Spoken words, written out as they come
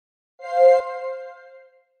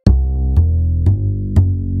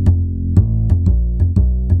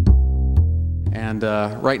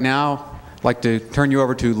And right now, I'd like to turn you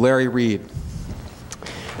over to Larry Reed.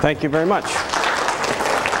 Thank you very much.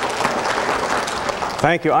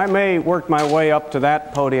 Thank you. I may work my way up to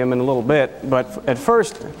that podium in a little bit, but at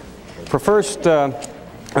first,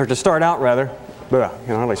 or to start out rather, I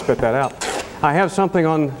can hardly spit that out. I have something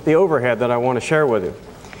on the overhead that I want to share with you.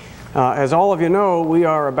 As all of you know, we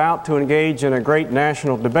are about to engage in a great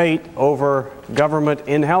national debate over government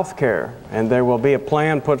in health care, and there will be a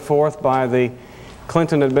plan put forth by the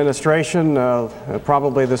Clinton administration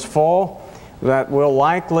probably this fall that will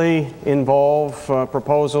likely involve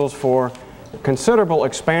proposals for considerable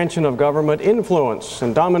expansion of government influence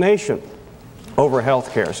and domination over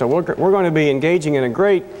health care. So we're going to be engaging in a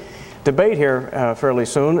great debate here fairly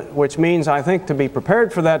soon, which means I think to be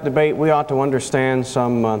prepared for that debate we ought to understand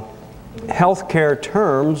some health care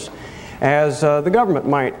terms as the government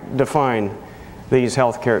might define these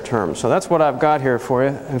health care terms. So that's what I've got here for you.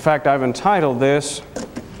 In fact, I've entitled this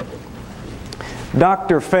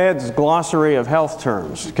Dr. Fed's Glossary of Health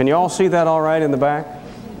Terms. Can you all see that all right in the back?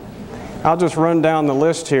 I'll just run down the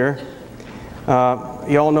list here.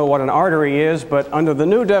 You all know what an artery is, but under the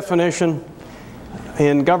new definition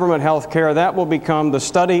in government health care, that will become the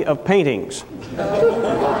study of paintings.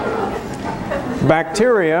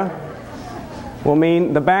 Bacteria will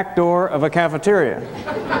mean the back door of a cafeteria.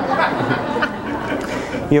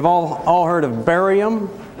 You've all heard of barium.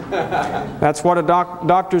 That's what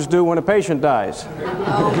doctors do when a patient dies.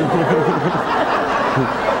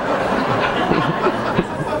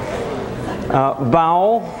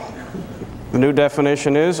 Bowel, the new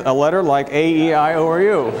definition is a letter like A, E, I, O, or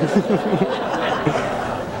U.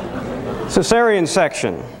 Cesarean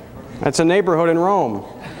section, that's a neighborhood in Rome.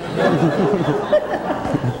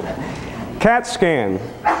 CAT scan,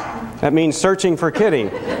 that means searching for kitty.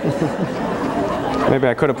 Maybe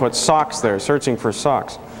I could have put socks there, searching for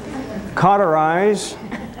socks. Cauterize,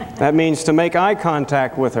 that means to make eye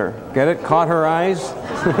contact with her. Get it? Caught her eyes.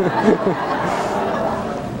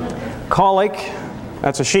 Colic,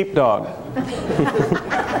 that's a sheepdog.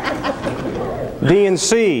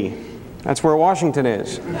 D&C, that's where Washington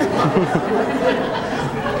is.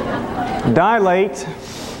 Dilate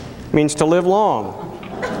means to live long.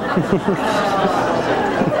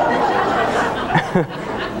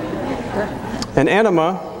 An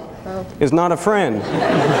enema is not a friend. That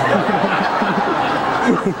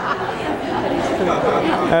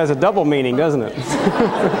has a double meaning, doesn't it?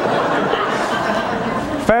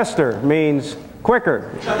 Fester means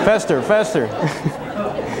quicker. Fester, fester.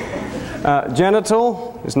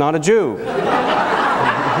 Genital is not a Jew.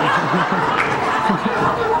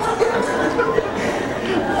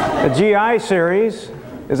 A GI series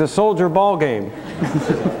is a soldier ball game.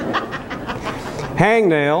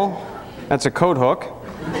 Hangnail, that's a coat hook.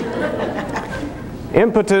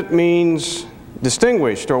 Impotent means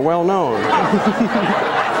distinguished or well known.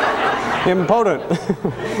 Impotent.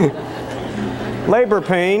 Labor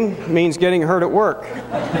pain means getting hurt at work.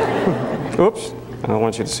 Oops, I don't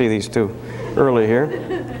want you to see these too early here.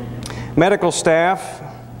 Medical staff,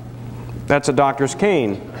 that's a doctor's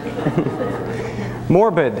cane.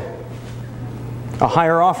 Morbid, a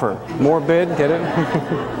higher offer. Morbid, get it?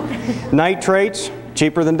 Nitrates,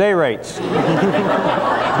 cheaper than day rates.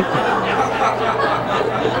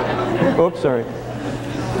 Oops, sorry.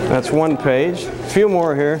 That's one page. A few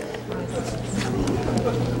more here.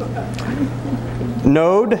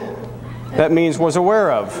 Node, that means was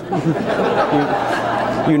aware of.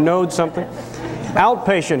 You knowed something.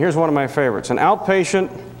 Outpatient, here's one of my favorites. An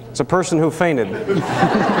outpatient is a person who fainted.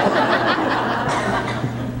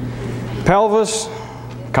 Pelvis,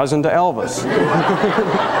 cousin to Elvis.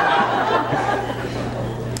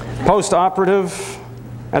 Post-operative,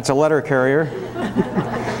 that's a letter carrier.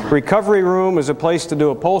 Recovery room is a place to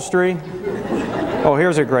do upholstery. Oh,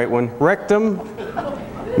 here's a great one. Rectum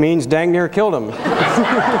means dang near killed him.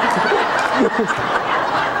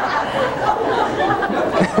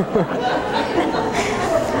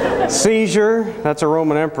 Seizure, that's a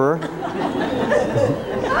Roman emperor.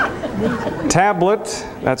 Tablet,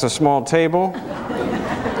 that's a small table.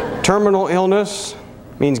 Terminal illness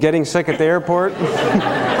means getting sick at the airport.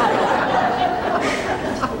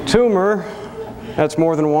 Tumor, that's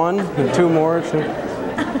more than one, two more.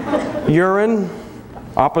 Urine,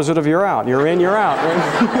 opposite of you're out. You're in, you're out.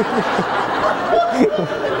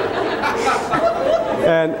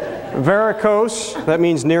 And varicose, that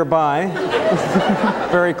means nearby,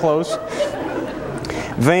 very close.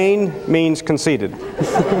 Vain means conceited.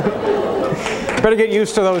 Better get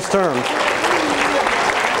used to those terms.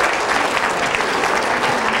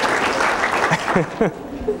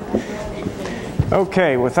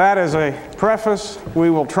 Okay, with that as a preface, we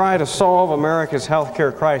will try to solve America's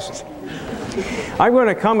healthcare crisis. I'm going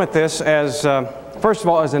to come at this as, first of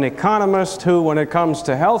all, as an economist who, when it comes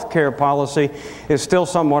to healthcare policy, is still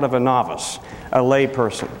somewhat of a novice, a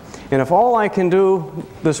layperson. And if all I can do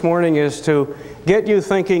this morning is to get you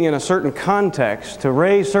thinking in a certain context, to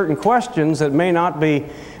raise certain questions that may not be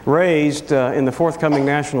raised in the forthcoming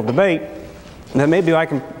national debate, then maybe I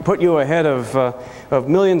can put you ahead of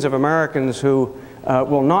millions of Americans who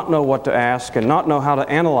will not know what to ask and not know how to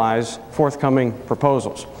analyze forthcoming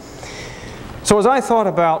proposals. So as I thought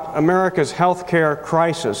about America's healthcare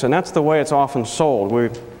crisis, and that's the way it's often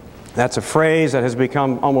sold, that's a phrase that has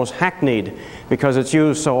become almost hackneyed because it's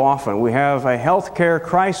used so often. We have a healthcare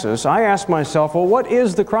crisis. I ask myself, well, what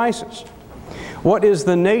is the crisis? What is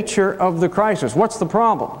the nature of the crisis? What's the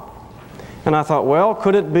problem? And I thought, well,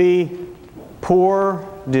 could it be poor,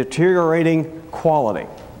 deteriorating quality?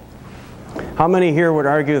 How many here would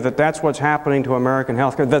argue that that's what's happening to American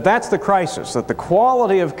healthcare? That that's the crisis, that the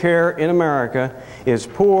quality of care in America is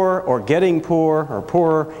poor or getting poor or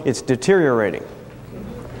poorer, it's deteriorating.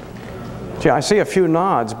 Gee, I see a few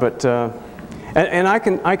nods, but and I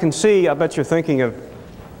can see, I bet you're thinking of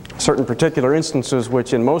certain particular instances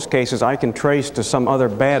which in most cases I can trace to some other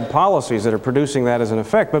bad policies that are producing that as an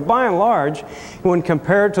effect. But by and large, when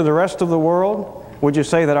compared to the rest of the world, would you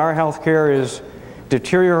say that our health care is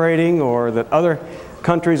deteriorating or that other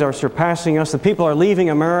countries are surpassing us, that people are leaving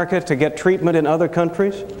America to get treatment in other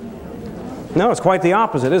countries? No, it's quite the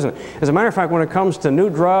opposite, isn't it? As a matter of fact, when it comes to new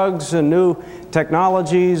drugs and new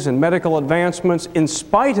technologies and medical advancements, in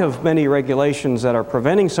spite of many regulations that are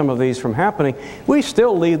preventing some of these from happening, we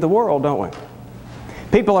still lead the world, don't we?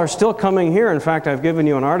 People are still coming here. In fact, I've given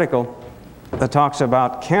you an article that talks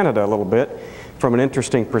about Canada a little bit from an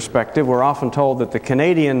interesting perspective. We're often told that the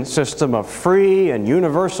Canadian system of free and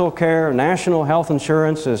universal care, national health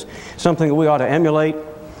insurance, is something that we ought to emulate.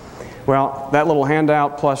 Well, that little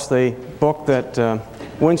handout plus the book that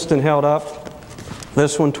Winston held up,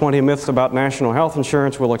 this one, 20 Myths About National Health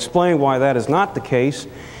Insurance, will explain why that is not the case.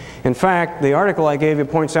 In fact, the article I gave you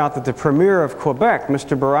points out that the Premier of Quebec,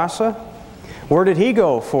 Mr. Bourassa, where did he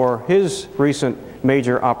go for his recent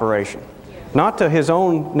major operation? Not to his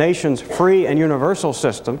own nation's free and universal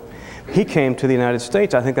system. He came to the United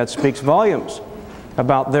States. I think that speaks volumes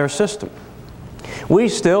about their system. We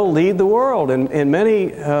still lead the world in many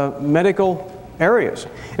medical areas.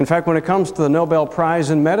 In fact, when it comes to the Nobel Prize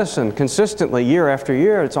in Medicine, consistently, year after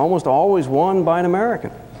year, it's almost always won by an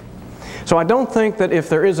American. So I don't think that if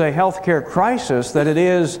there is a healthcare crisis that it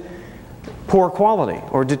is poor quality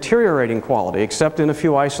or deteriorating quality, except in a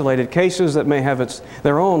few isolated cases that may have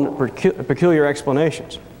their own peculiar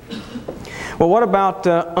explanations. Well, what about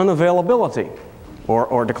unavailability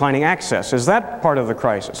or declining access? Is that part of the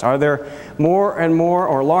crisis? Are there more and more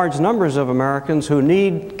or large numbers of Americans who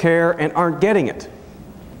need care and aren't getting it?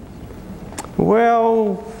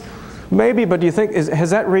 Well, maybe, but do you think,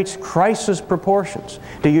 has that reached crisis proportions?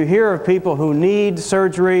 Do you hear of people who need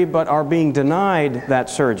surgery but are being denied that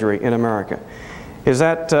surgery in America?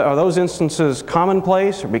 Are those instances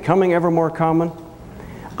commonplace or becoming ever more common?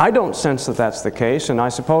 I don't sense that that's the case, and I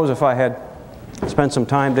suppose if I had spent some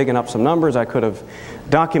time digging up some numbers, I could have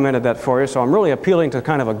documented that for you, so I'm really appealing to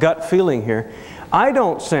kind of a gut feeling here. I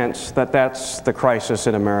don't sense that that's the crisis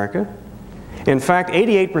in America. In fact,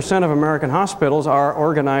 88% of American hospitals are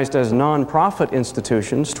organized as non-profit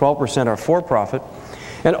institutions, 12% are for-profit,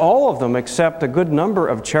 and all of them, except a good number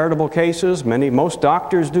of charitable cases, most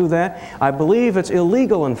doctors do that. I believe it's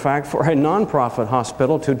illegal, in fact, for a non-profit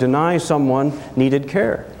hospital to deny someone needed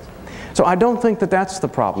care. So I don't think that that's the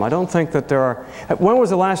problem. I don't think that there are... When was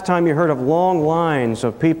the last time you heard of long lines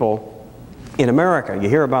of people in America? You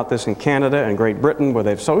hear about this in Canada and Great Britain where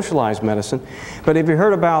they've socialized medicine. But have you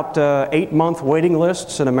heard about 8-month waiting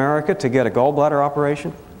lists in America to get a gallbladder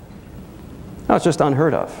operation? No, it's just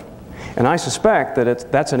unheard of. And I suspect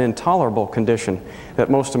that that's an intolerable condition that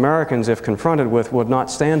most Americans, if confronted with, would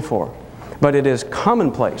not stand for. But it is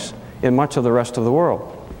commonplace in much of the rest of the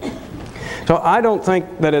world. So I don't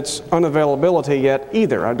think that it's unavailability yet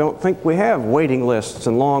either. I don't think we have waiting lists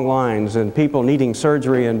and long lines and people needing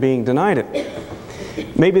surgery and being denied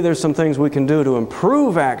it. Maybe there's some things we can do to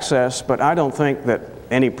improve access, but I don't think that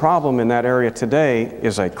any problem in that area today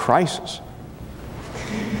is a crisis.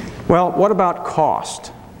 Well, what about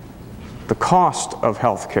cost? The cost of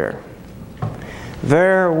health care.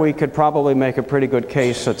 There we could probably make a pretty good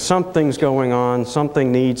case that something's going on,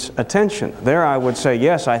 something needs attention. There I would say,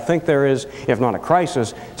 yes, I think there is, if not a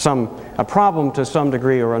crisis, a problem to some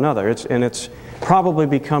degree or another. It's probably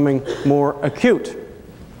becoming more acute.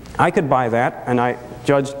 I could buy that, and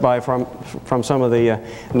judged by from some of the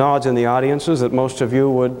nods in the audiences, that most of you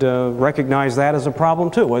would recognize that as a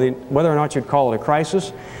problem too. Whether or not you'd call it a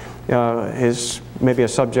crisis is maybe a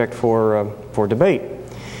subject for debate.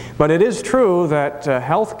 But it is true that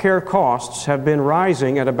health care costs have been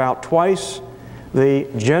rising at about twice the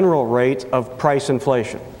general rate of price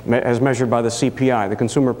inflation, as measured by the CPI, the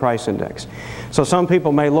Consumer Price Index. So some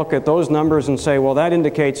people may look at those numbers and say, well, that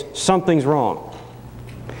indicates something's wrong.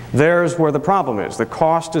 There's where the problem is. The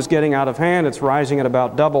cost is getting out of hand. It's rising at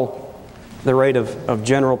about double the rate of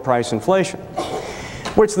general price inflation,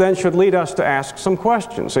 which then should lead us to ask some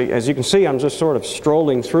questions. So as you can see, I'm just sort of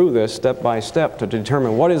strolling through this step by step to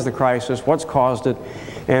determine what is the crisis, what's caused it,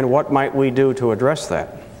 and what might we do to address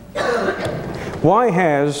that. Why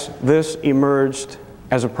has this emerged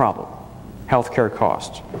as a problem? Healthcare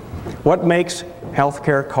costs. What makes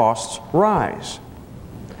healthcare costs rise?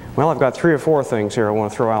 Well, I've got 3 or 4 things here I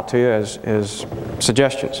want to throw out to you as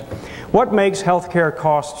suggestions. What makes healthcare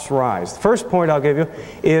costs rise? The first point I'll give you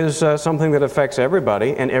is something that affects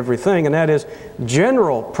everybody and everything, and that is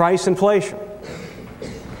general price inflation.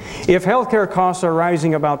 If healthcare costs are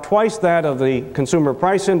rising about twice that of the Consumer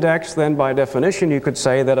Price Index, then by definition you could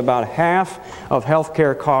say that about half of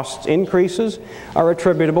healthcare costs increases are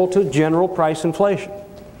attributable to general price inflation.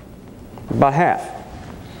 About half.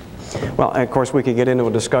 Well, of course, we could get into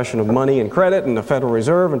a discussion of money and credit and the Federal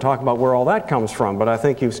Reserve and talk about where all that comes from, but I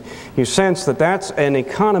think you sense that that's an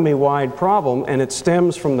economy-wide problem, and it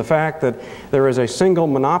stems from the fact that there is a single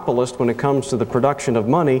monopolist when it comes to the production of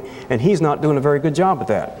money, and he's not doing a very good job at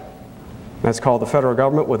that. That's called the federal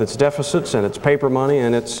government with its deficits and its paper money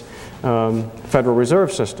and its Federal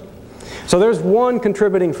Reserve System. So there's one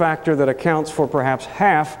contributing factor that accounts for perhaps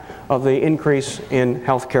half of the increase in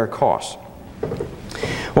healthcare costs.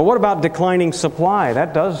 Well, what about declining supply?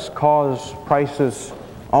 That does cause prices,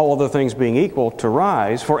 all other things being equal, to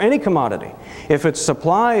rise for any commodity. If its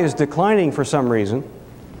supply is declining for some reason,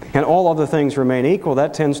 and all other things remain equal,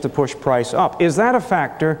 that tends to push price up. Is that a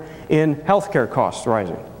factor in healthcare costs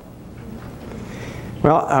rising?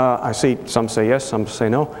 Well, I see some say yes, some say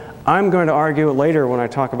no. I'm going to argue later when I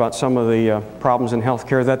talk about some of the problems in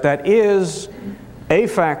healthcare that that is a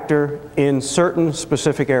factor in certain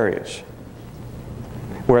specific areas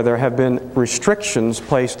where there have been restrictions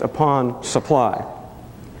placed upon supply.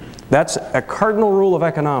 That's a cardinal rule of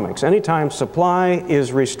economics. Anytime supply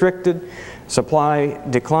is restricted, supply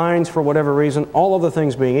declines for whatever reason, all other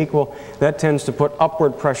things being equal, that tends to put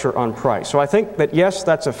upward pressure on price. So I think that yes,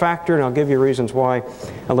 that's a factor, and I'll give you reasons why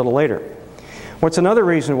a little later. What's another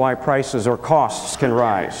reason why prices or costs can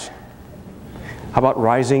rise? How about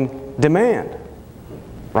rising demand?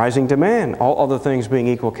 Rising demand, all other things being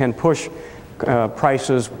equal, can push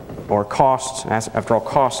prices or costs. After all,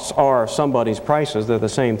 costs are somebody's prices. They're the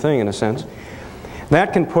same thing in a sense.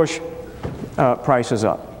 That can push prices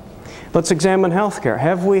up. Let's examine healthcare.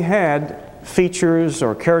 Have we had features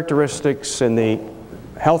or characteristics in the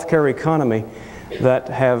healthcare economy that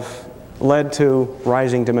have led to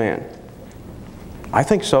rising demand? I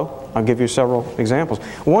think so. I'll give you several examples.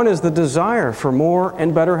 One is the desire for more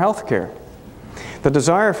and better healthcare. The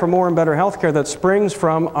desire for more and better healthcare that springs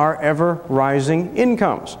from our ever-rising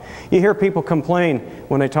incomes. You hear people complain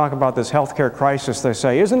when they talk about this healthcare crisis. They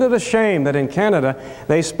say, isn't it a shame that in Canada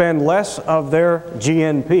they spend less of their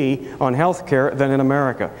GNP on healthcare than in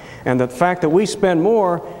America? And the fact that we spend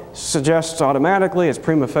more suggests automatically, it's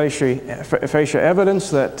prima facie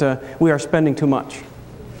evidence that we are spending too much.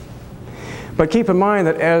 But keep in mind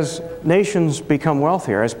that as nations become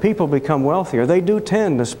wealthier, as people become wealthier, they do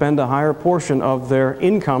tend to spend a higher portion of their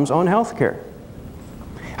incomes on health care.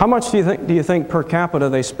 How much do you think per capita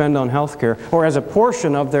they spend on health care, or as a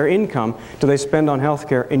portion of their income do they spend on health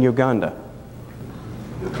care in Uganda?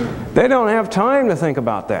 They don't have time to think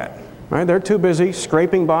about that. Right? They're too busy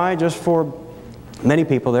scraping by just for many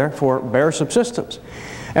people there for bare subsistence.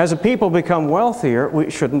 As a people become wealthier, we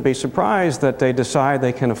shouldn't be surprised that they decide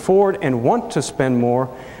they can afford and want to spend more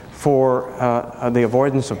for the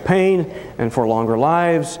avoidance of pain and for longer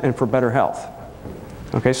lives and for better health.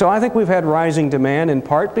 Okay, so I think we've had rising demand in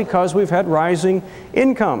part because we've had rising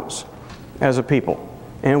incomes as a people.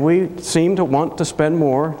 And we seem to want to spend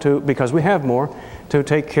more, because we have more, to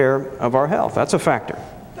take care of our health. That's a factor.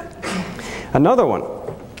 Another one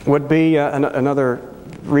would be another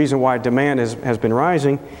reason why demand has been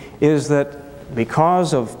rising is that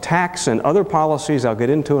because of tax and other policies I'll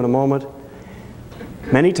get into in a moment,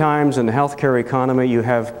 many times in the healthcare economy you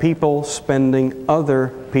have people spending other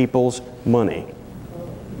people's money.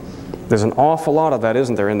 There's an awful lot of that,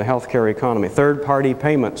 isn't there, in the healthcare economy? Third-party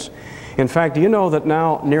payments. In fact, do you know that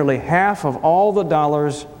now nearly half of all the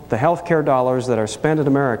dollars the health care dollars that are spent in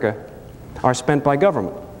America are spent by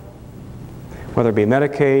government, whether it be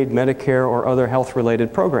Medicaid, Medicare, or other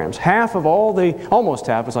health-related programs. Half of all almost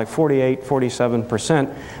half, it's like 48,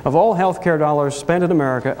 47% of all health care dollars spent in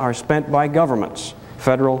America are spent by governments,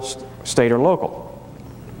 federal, state, or local.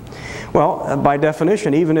 Well, by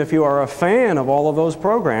definition, even if you are a fan of all of those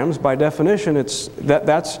programs, by definition,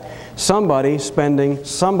 that's somebody spending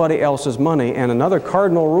somebody else's money. And another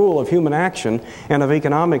cardinal rule of human action and of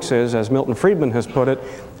economics is, as Milton Friedman has put it,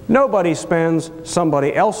 nobody spends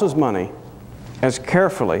somebody else's money as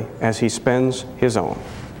carefully as he spends his own.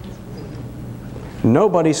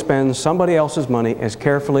 Nobody spends somebody else's money as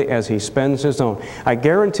carefully as he spends his own. I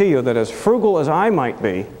guarantee you that as frugal as I might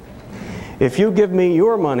be, if you give me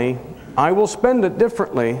your money, I will spend it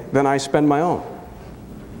differently than I spend my own.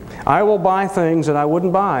 I will buy things that I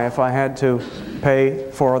wouldn't buy if I had to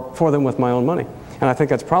pay for them with my own money. And I think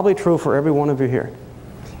that's probably true for every one of you here.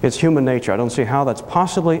 It's human nature. I don't see how that's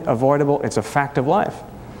possibly avoidable. It's a fact of life.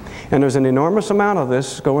 And there's an enormous amount of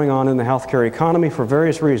this going on in the healthcare economy for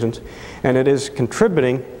various reasons, and it is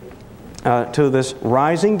contributing to this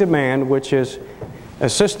rising demand, which is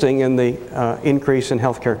assisting in the increase in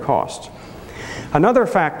healthcare costs. Another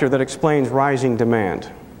factor that explains rising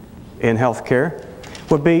demand in healthcare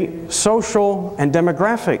would be social and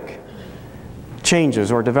demographic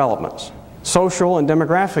changes or developments. Social and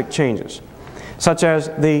demographic changes, such as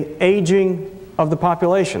the aging of the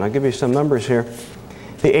population. I'll give you some numbers here.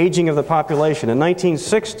 The aging of the population. In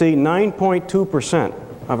 1960, 9.2%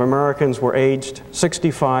 of Americans were aged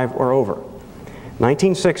 65 or over.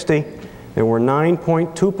 1960, there were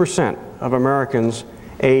 9.2% of Americans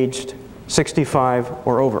aged 65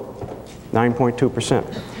 or over.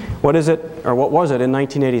 9.2%. What is it, or what was it in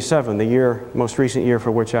 1987, the year, most recent year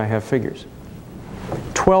for which I have figures?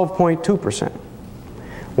 12.2%.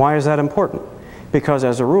 Why is that important? Because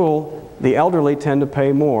as a rule, the elderly tend to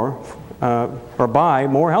pay more or buy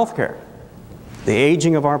more health care. The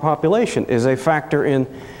aging of our population is a factor in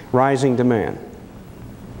rising demand.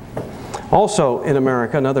 Also in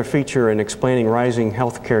America, another feature in explaining rising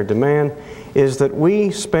health care demand is that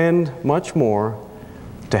we spend much more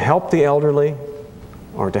to help the elderly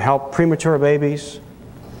or to help premature babies,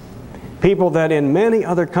 people that in many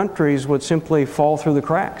other countries would simply fall through the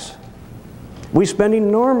cracks. We spend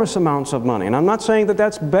enormous amounts of money, and I'm not saying that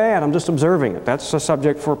that's bad, I'm just observing it. That's a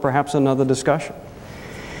subject for perhaps another discussion.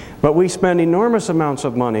 But we spend enormous amounts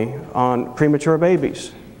of money on premature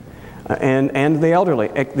babies and the elderly,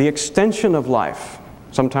 the extension of life,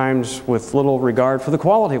 sometimes with little regard for the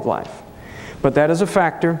quality of life. But that is a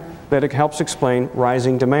factor that it helps explain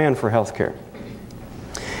rising demand for health care.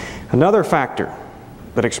 Another factor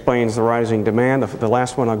that explains the rising demand, the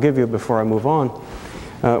last one I'll give you before I move on,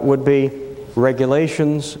 would be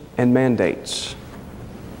regulations and mandates.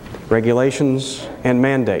 Regulations and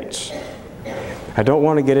mandates. I don't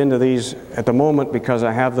want to get into these at the moment because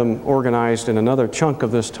I have them organized in another chunk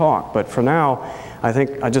of this talk, but for now I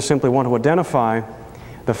think I just simply want to identify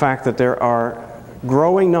the fact that there are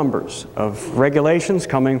growing numbers of regulations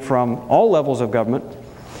coming from all levels of government,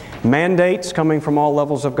 mandates coming from all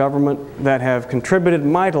levels of government that have contributed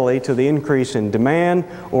mightily to the increase in demand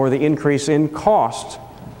or the increase in cost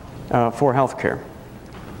for health care.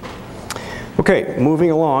 Okay,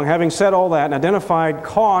 moving along. Having said all that and identified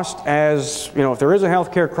cost as, if there is a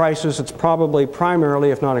health care crisis, it's probably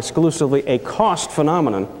primarily, if not exclusively, a cost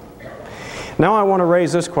phenomenon. Now I want to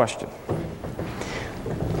raise this question.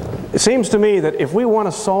 It seems to me that if we want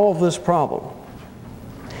to solve this problem,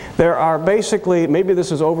 there are basically, maybe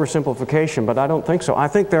this is oversimplification, but I don't think so. I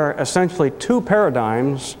think there are essentially two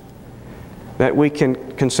paradigms that we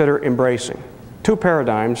can consider embracing. Two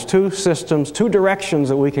paradigms, two systems, two directions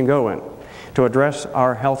that we can go in to address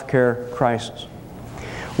our health care crisis.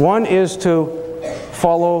 One is to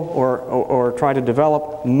follow or try to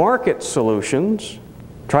develop market solutions,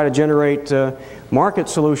 try to generate market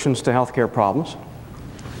solutions to health care problems,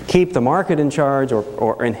 keep the market in charge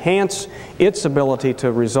or enhance its ability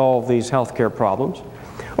to resolve these health care problems.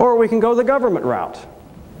 Or we can go the government route.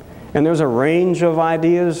 And there's a range of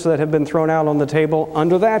ideas that have been thrown out on the table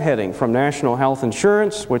under that heading, from national health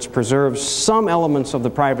insurance, which preserves some elements of the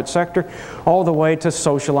private sector, all the way to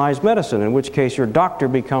socialized medicine, in which case your doctor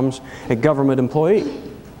becomes a government employee,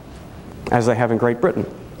 as they have in Great Britain.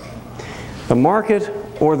 The market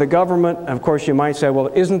or the government, of course you might say, well,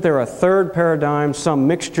 isn't there a third paradigm, some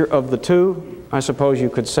mixture of the two? I suppose you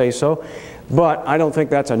could say so, but I don't think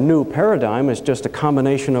that's a new paradigm. It's just a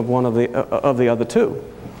combination of one of the other two.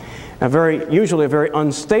 Usually a very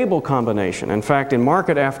unstable combination. In fact, in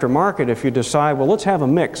market after market, if you decide, well, let's have a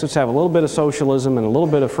mix, let's have a little bit of socialism and a little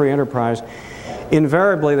bit of free enterprise,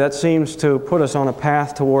 invariably that seems to put us on a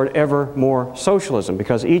path toward ever more socialism,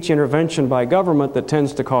 because each intervention by government that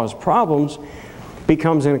tends to cause problems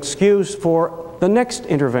becomes an excuse for the next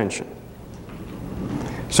intervention.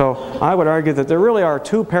 So I would argue that there really are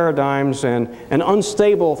two paradigms and an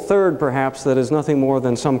unstable third, perhaps, that is nothing more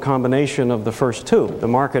than some combination of the first two, the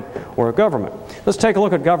market or government. Let's take a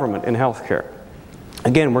look at government in healthcare.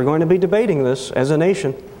 Again, we're going to be debating this as a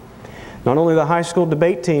nation. Not only the high school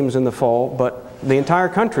debate teams in the fall, but the entire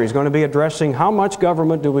country is going to be addressing how much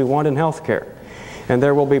government do we want in healthcare. And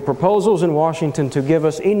there will be proposals in Washington to give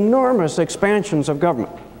us enormous expansions of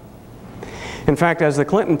government. In fact, as the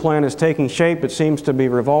Clinton plan is taking shape, it seems to be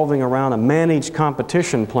revolving around a managed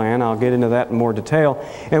competition plan. I'll get into that in more detail.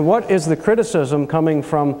 And what is the criticism coming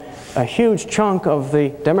from a huge chunk of the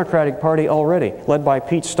Democratic Party already, led by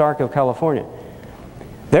Pete Stark of California?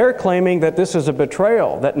 They're claiming that this is a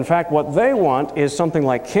betrayal, that in fact what they want is something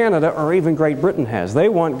like Canada or even Great Britain has. They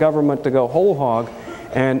want government to go whole hog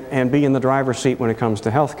and be in the driver's seat when it comes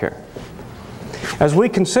to health care. As we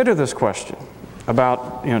consider this question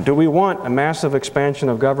about, do we want a massive expansion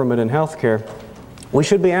of government in health care, we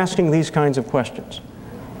should be asking these kinds of questions.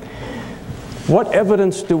 What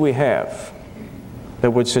evidence do we have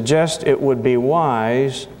that would suggest it would be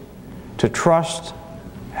wise to trust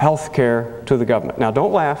health care to the government? Now,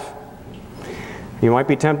 don't laugh. You might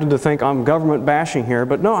be tempted to think I'm government bashing here,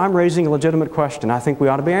 but no, I'm raising a legitimate question. I think we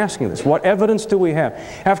ought to be asking this. What evidence do we have?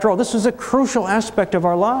 After all, this is a crucial aspect of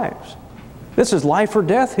our lives. This is life or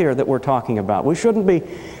death here that we're talking about. We shouldn't be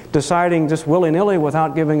deciding just willy-nilly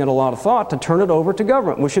without giving it a lot of thought to turn it over to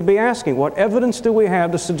government. We should be asking, what evidence do we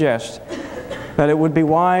have to suggest that it would be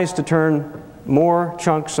wise to turn more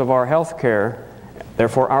chunks of our health care,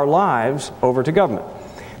 therefore our lives, over to government?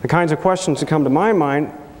 The kinds of questions that come to my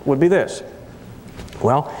mind would be this.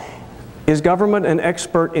 Well, is government an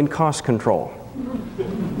expert in cost control?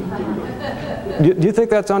 Do you think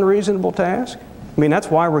that's unreasonable to ask? I mean, that's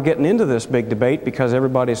why we're getting into this big debate, because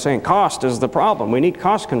everybody's saying cost is the problem. We need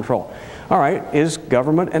cost control. All right, is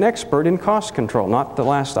government an expert in cost control? Not the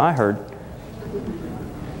last I heard.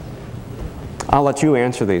 I'll let you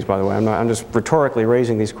answer these, by the way. I'm just rhetorically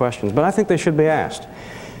raising these questions, but I think they should be asked.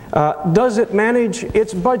 Does it manage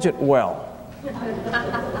its budget well?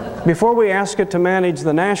 Before we ask it to manage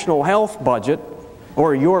the national health budget,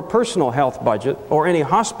 or your personal health budget, or any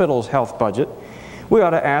hospital's health budget, we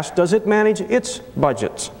ought to ask, does it manage its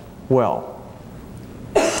budgets well?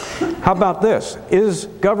 How about this? Is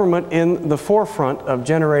government in the forefront of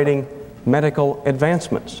generating medical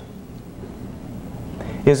advancements?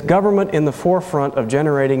 Is government in the forefront of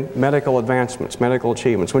generating medical advancements, medical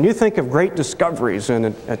achievements? When you think of great discoveries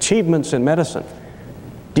and achievements in medicine,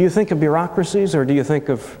 do you think of bureaucracies or do you think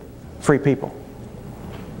of free people?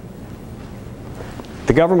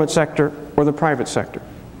 The government sector or the private sector?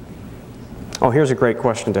 Oh, here's a great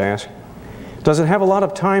question to ask. Does it have a lot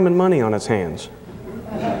of time and money on its hands?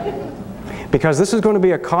 Because this is going to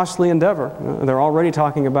be a costly endeavor. They're already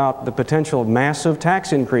talking about the potential of massive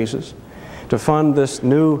tax increases to fund this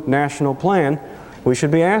new national plan. We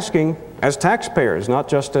should be asking, as taxpayers, not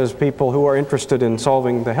just as people who are interested in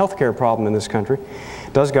solving the health care problem in this country,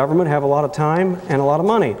 does government have a lot of time and a lot of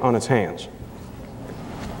money on its hands?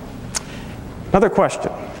 Another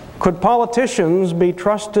question. Could politicians be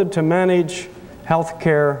trusted to manage health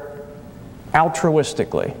care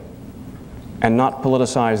altruistically and not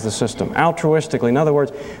politicize the system? Altruistically, in other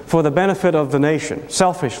words, for the benefit of the nation,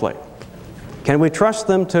 selfishly. Can we trust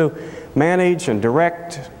them to manage and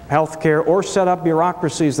direct health care or set up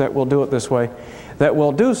bureaucracies that will do it this way, that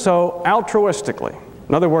will do so altruistically?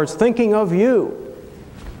 In other words, thinking of you.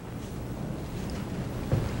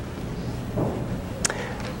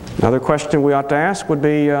 Another question we ought to ask would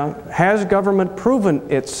be, has government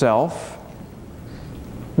proven itself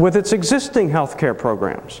with its existing health care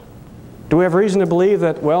programs? Do we have reason to believe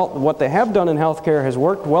that, well, what they have done in health care has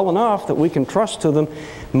worked well enough that we can trust to them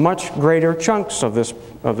much greater chunks of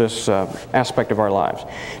this aspect of our lives?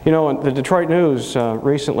 You know, the Detroit News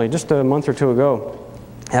recently, just a month or two ago,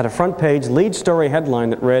 had a front page lead story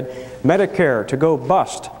headline that read, "Medicare to go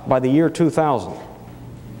bust by the year 2000.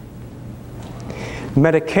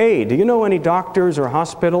 Medicaid. Do you know any doctors or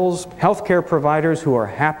hospitals, healthcare providers who are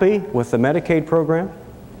happy with the Medicaid program?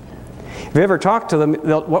 If you ever talk to them,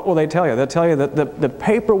 what will they tell you? They'll tell you that the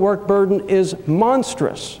paperwork burden is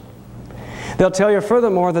monstrous. They'll tell you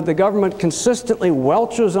furthermore that the government consistently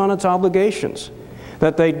welches on its obligations,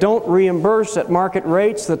 that they don't reimburse at market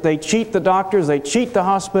rates, that they cheat the doctors, they cheat the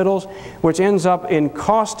hospitals, which ends up in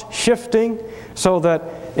cost shifting, so that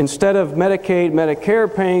instead of Medicaid,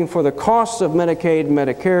 Medicare paying for the costs of Medicaid and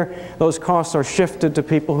Medicare, those costs are shifted to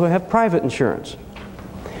people who have private insurance.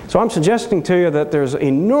 So I'm suggesting to you that there's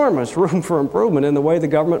enormous room for improvement in the way the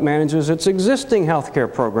government manages its existing health care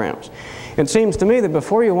programs. It seems to me that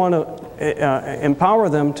before you want to empower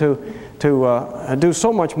them to do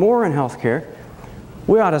so much more in health care,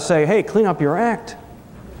 we ought to say, hey, clean up your act.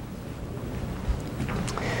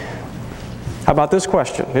 How about this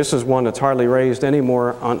question? This is one that's hardly raised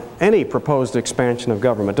anymore on any proposed expansion of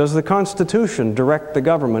government. Does the Constitution direct the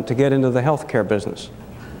government to get into the health care business?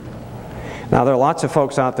 Now, there are lots of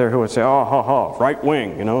folks out there who would say, oh, ha, ha, right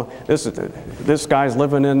wing, you know, this guy's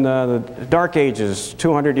living in the Dark Ages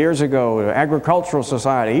 200 years ago, agricultural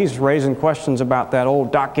society. He's raising questions about that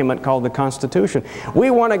old document called the Constitution. We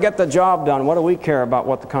want to get the job done. What do we care about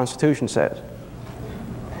what the Constitution says?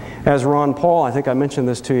 As Ron Paul, I think I mentioned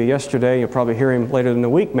this to you yesterday, you'll probably hear him later in the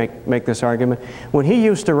week make this argument. When he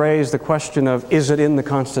used to raise the question of, is it in the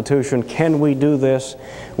Constitution, can we do this,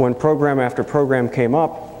 when program after program came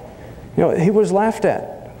up, you know, he was laughed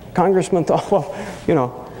at. Congressmen thought, well, you know,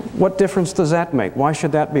 what difference does that make? Why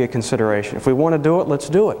should that be a consideration? If we want to do it, let's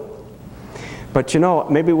do it. But you know,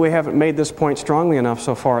 maybe we haven't made this point strongly enough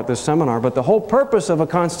so far at this seminar, but the whole purpose of a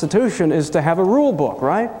Constitution is to have a rule book,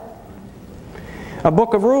 right? A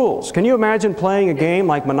book of rules. Can you imagine playing a game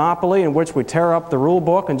like Monopoly in which we tear up the rule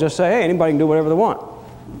book and just say, hey, anybody can do whatever they want?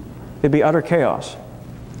 It'd be utter chaos.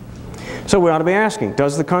 So we ought to be asking,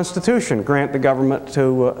 does the Constitution grant the government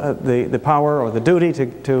to the power or the duty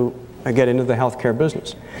to get into the health care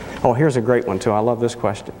business? Oh, here's a great one too. I love this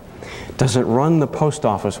question. Does it run the post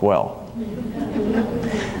office well?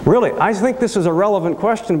 Really, I think this is a relevant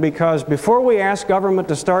question, because before we ask government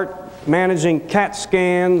to start managing CAT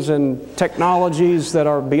scans and technologies that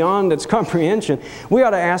are beyond its comprehension, we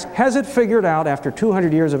ought to ask, has it figured out after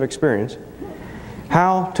 200 years of experience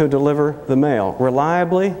how to deliver the mail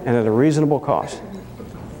reliably and at a reasonable cost?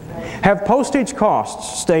 Have postage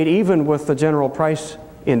costs stayed even with the general price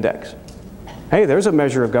index? Hey, there's a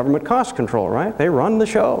measure of government cost control, right? They run the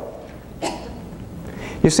show.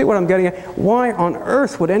 You see what I'm getting at? Why on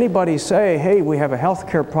earth would anybody say, hey, we have a health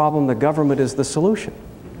care problem, the government is the solution?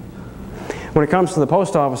 When it comes to the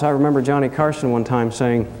post office, I remember Johnny Carson one time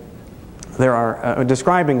saying, there are,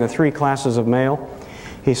 describing the three classes of mail.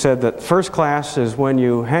 He said that first class is when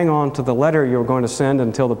you hang on to the letter you were going to send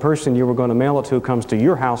until the person you were going to mail it to comes to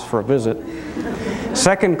your house for a visit.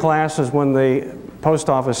 Second class is when the post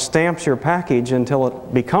office stamps your package until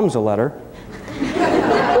it becomes a letter.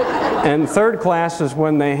 And third class is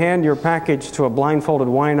when they hand your package to a blindfolded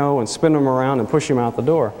wino and spin them around and push him out the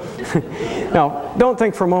door. Now, don't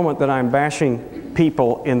think for a moment that I'm bashing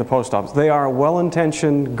people in the post office. They are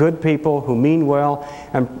well-intentioned, good people who mean well,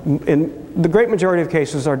 and in the great majority of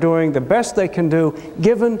cases are doing the best they can do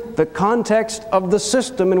given the context of the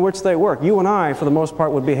system in which they work. You and I, for the most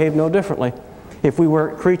part, would behave no differently if we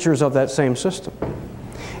were creatures of that same system.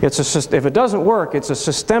 If it doesn't work, it's a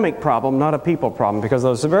systemic problem, not a people problem, because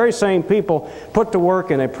those very same people put to work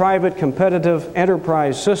in a private, competitive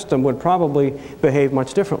enterprise system would probably behave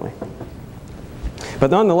much differently. But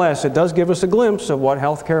nonetheless, it does give us a glimpse of what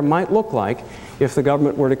health care might look like if the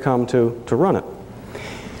government were to come to run it.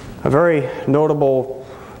 A very notable,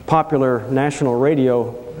 popular national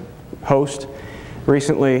radio host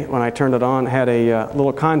recently, when I turned it on, had a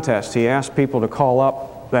little contest. He asked people to call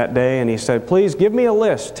up that day and he said, please give me a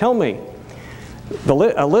list. Tell me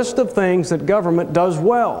a list of things that government does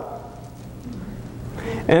well.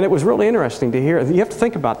 And it was really interesting to hear. You have to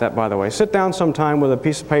think about that, by the way. Sit down sometime with a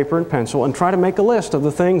piece of paper and pencil and try to make a list of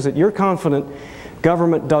the things that you're confident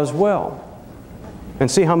government does well, and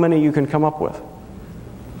see how many you can come up with.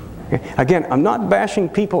 Okay. Again, I'm not bashing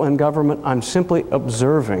people in government. I'm simply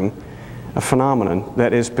observing a phenomenon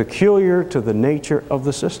that is peculiar to the nature of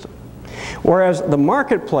the system. Whereas the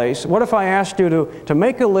marketplace, what if I asked you to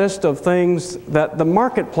make a list of things that the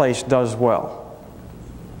marketplace does well?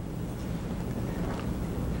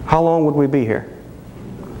 How long would we be here?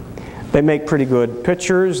 They make pretty good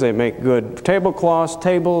pictures, they make good tablecloths,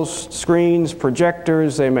 tables, screens,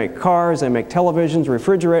 projectors, they make cars, they make televisions,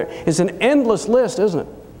 refrigerators. It's an endless list, isn't it?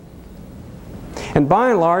 And by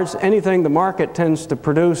and large, anything the market tends to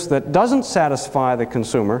produce that doesn't satisfy the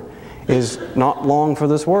consumer is not long for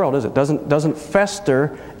this world, is it? Doesn't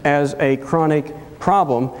fester as a chronic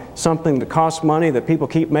problem, something that costs money that people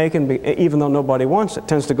keep making even though nobody wants it. It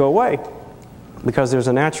tends to go away because there's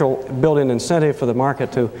a natural built-in incentive for the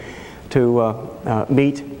market to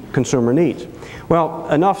meet consumer needs. Well,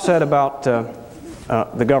 enough said about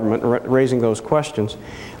the government, raising those questions.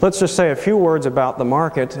 Let's just say a few words about the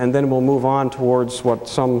market, and then we'll move on towards what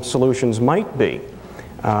some solutions might be,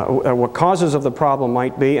 what causes of the problem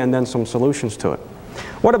might be, and then some solutions to it.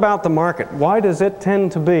 What about the market? Why does it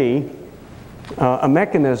tend to be a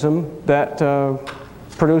mechanism that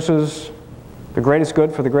produces the greatest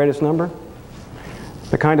good for the greatest number?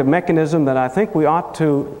 The kind of mechanism that I think we ought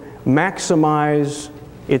to maximize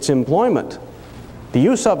its employment, the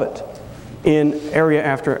use of it, in area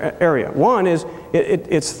after area. One is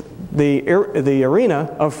it's the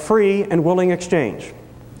arena of free and willing exchange.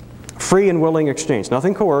 Free and willing exchange,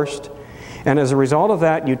 nothing coerced. And as a result of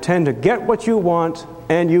that, you tend to get what you want,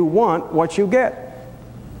 and you want what you get.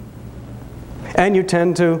 And you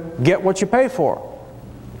tend to get what you pay for.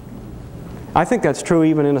 I think that's true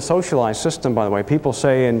even in a socialized system, by the way. People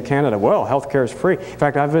say in Canada, well, health care is free. In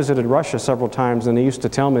fact, I visited Russia several times, and they used to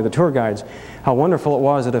tell me, the tour guides, how wonderful it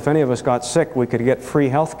was that if any of us got sick, we could get free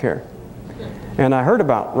health care. And I heard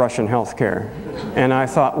about Russian health care, and I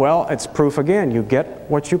thought, well, it's proof again, you get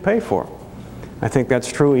what you pay for. I think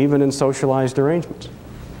that's true even in socialized arrangements.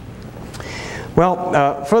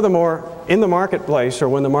 Well, furthermore, in the marketplace, or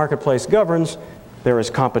when the marketplace governs, there is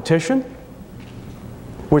competition,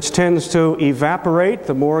 which tends to evaporate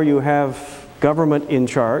the more you have government in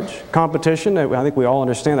charge. Competition, I think we all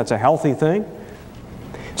understand that's a healthy thing.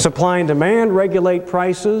 Supply and demand regulate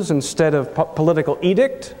prices instead of political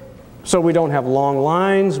edict, so we don't have long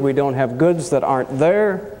lines, we don't have goods that aren't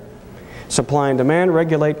there. Supply and demand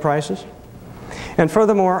regulate prices. And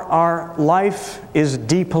furthermore, our life is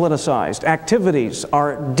depoliticized. Activities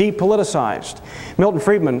are depoliticized. Milton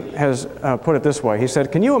Friedman has put it this way. He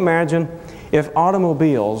said, can you imagine if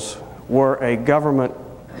automobiles were a government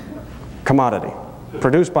commodity,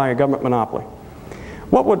 produced by a government monopoly?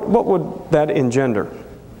 What would that engender?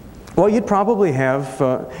 Well, you'd probably have,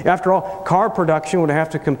 after all, car production would have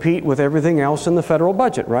to compete with everything else in the federal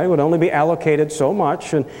budget, right? It would only be allocated so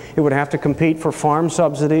much, and it would have to compete for farm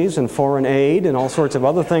subsidies and foreign aid and all sorts of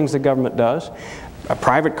other things the government does. A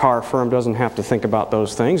private car firm doesn't have to think about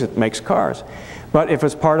those things. It makes cars. But if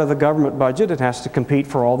it's part of the government budget, it has to compete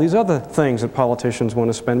for all these other things that politicians want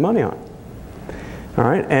to spend money on. All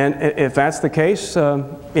right? And if that's the case,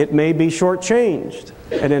 it may be shortchanged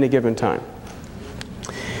at any given time.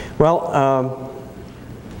 Well,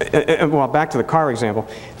 back to the car example.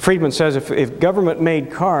 Friedman says if government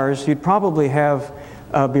made cars, you'd probably have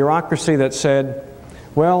a bureaucracy that said,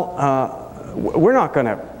 well, we're not going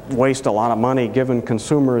to waste a lot of money giving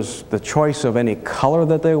consumers the choice of any color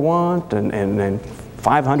that they want and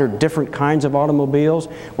 500 different kinds of automobiles.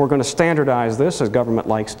 We're going to standardize this, as government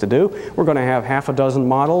likes to do. We're going to have half a dozen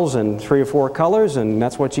models and 3 or 4 colors, and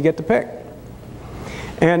that's what you get to pick.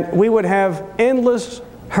 And we would have endless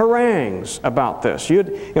harangues about this.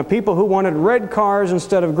 People who wanted red cars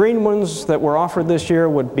instead of green ones that were offered this year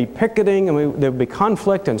would be picketing, and there would be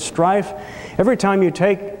conflict and strife. Every time you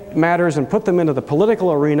take matters and put them into the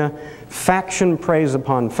political arena, faction preys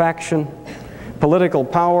upon faction, political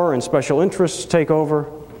power and special interests take over,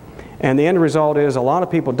 and the end result is a lot of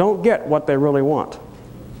people don't get what they really want.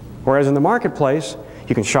 Whereas in the marketplace,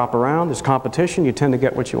 you can shop around, there's competition, you tend to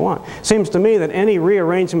get what you want. Seems to me that any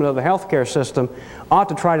rearrangement of the healthcare system ought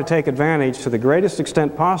to try to take advantage to the greatest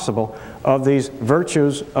extent possible of these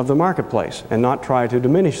virtues of the marketplace and not try to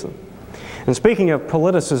diminish them. And speaking of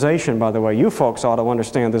politicization, by the way, you folks ought to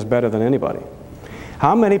understand this better than anybody.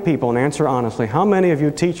 How many people, and answer honestly, how many of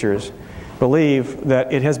you teachers believe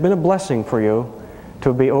that it has been a blessing for you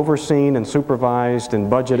to be overseen and supervised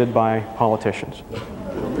and budgeted by politicians?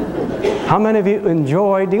 How many of you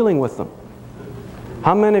enjoy dealing with them?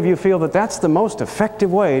 How many of you feel that that's the most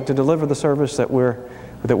effective way to deliver the service that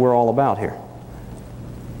we're all about here?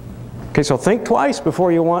 Okay, so think twice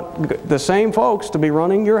before you want the same folks to be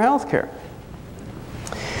running your health care.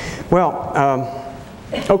 Well,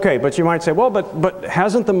 okay, but you might say, well, but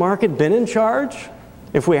hasn't the market been in charge?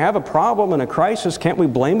 If we have a problem and a crisis, can't we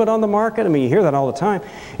blame it on the market? I mean, you hear that all the time.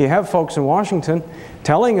 You have folks in Washington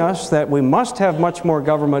telling us that we must have much more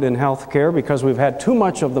government in health care because we've had too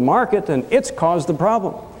much of the market and it's caused the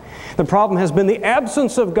problem. The problem has been the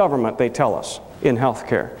absence of government, they tell us, in health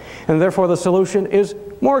care. And therefore the solution is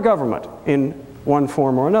more government in one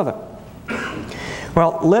form or another.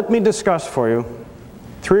 Well, let me discuss for you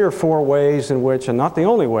 3 or 4 ways in which, and not the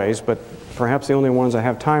only ways, but perhaps the only ones I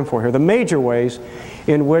have time for here, the major ways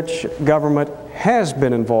in which government has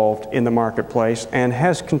been involved in the marketplace and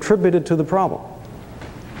has contributed to the problem.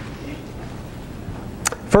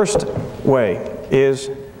 First way is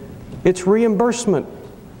its reimbursement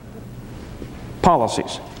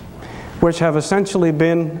policies, which have essentially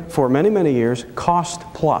been, for many, many years, cost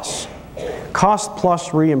plus. Cost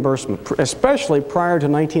plus reimbursement, especially prior to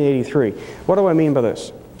 1983. What do I mean by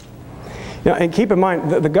this? Now, and keep in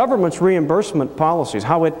mind, the government's reimbursement policies,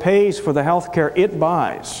 how it pays for the health care it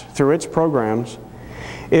buys through its programs,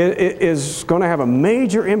 is going to have a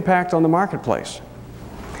major impact on the marketplace.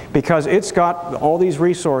 Because it's got all these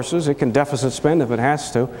resources, it can deficit spend if it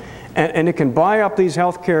has to, and it can buy up these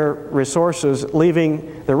health care resources,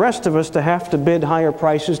 leaving the rest of us to have to bid higher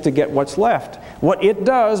prices to get what's left. What it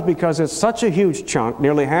does, because it's such a huge chunk,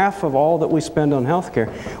 nearly half of all that we spend on health care,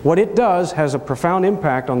 what it does has a profound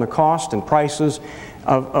impact on the cost and prices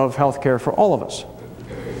of health care for all of us.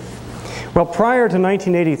 Well, prior to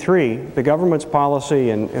 1983, the government's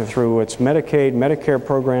policy and through its Medicaid, Medicare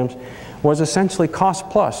programs was essentially cost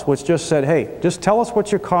plus, which just said, hey, just tell us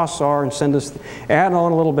what your costs are and send us, add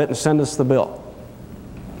on a little bit and send us the bill.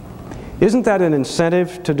 Isn't that an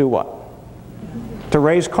incentive to do what? To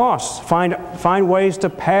raise costs. Find ways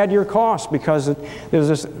to pad your costs, because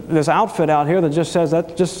there's this outfit out here that just says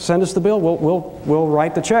that just send us the bill, we'll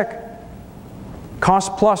write the check.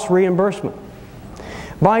 Cost plus reimbursement.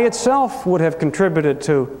 By itself would have contributed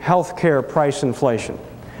to health care price inflation.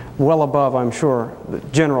 Well above, I'm sure, the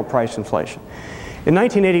general price inflation. In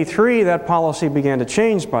 1983, that policy began to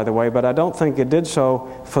change, by the way, but I don't think it did so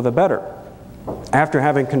for the better. After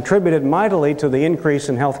having contributed mightily to the increase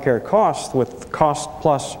in health care costs with cost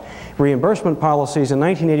plus reimbursement policies, in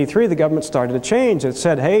 1983 the government started to change. It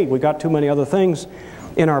said, hey, we got too many other things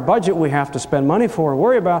in our budget we have to spend money for and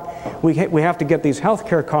worry about. We have to get these health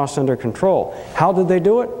care costs under control. How did they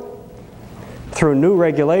do it? Through new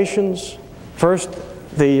regulations. First,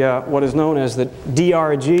 what is known as the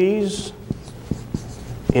DRGs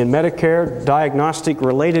in Medicare, diagnostic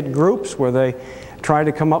related groups, where they try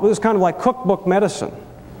to come up with this kind of like cookbook medicine,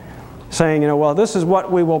 saying, well, this is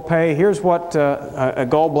what we will pay, here's what a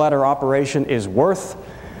gallbladder operation is worth.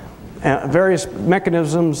 Various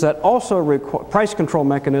mechanisms that also require, price control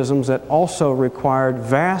mechanisms that also required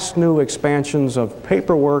vast new expansions of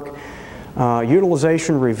paperwork,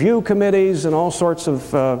 utilization review committees, and all sorts of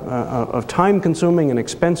time-consuming and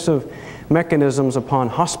expensive mechanisms upon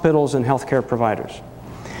hospitals and healthcare providers.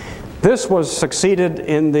 This was succeeded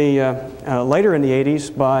in the later in the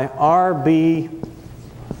 80s by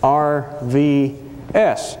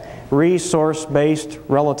RVS, Resource-Based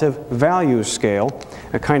Relative Value Scale,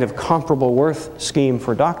 a kind of comparable worth scheme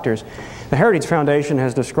for doctors. The Heritage Foundation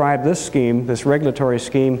has described this scheme, this regulatory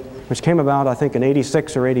scheme, which came about, I think, in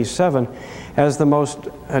 '86 or '87, as the most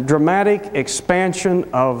dramatic expansion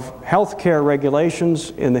of healthcare regulations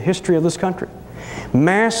in the history of this country.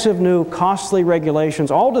 Massive new costly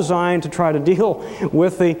regulations, all designed to try to deal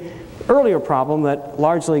with the earlier problem that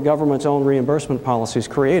largely government's own reimbursement policies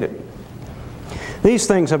created. These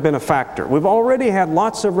things have been a factor. We've already had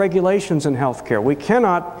lots of regulations in healthcare. We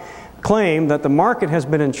cannot claim that the market has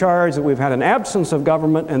been in charge, that we've had an absence of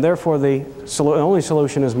government, and therefore the only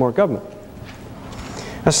solution is more government.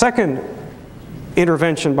 A second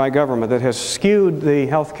intervention by government that has skewed the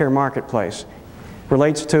healthcare marketplace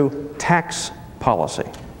relates to tax policy.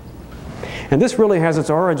 And this really has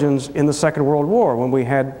its origins in the Second World War, when we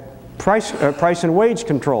had price and wage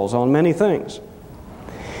controls on many things.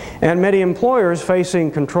 And many employers,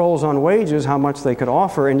 facing controls on wages, how much they could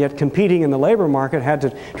offer, and yet competing in the labor market, had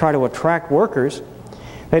to try to attract workers.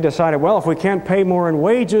 They decided, well, if we can't pay more in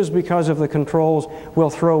wages because of the controls,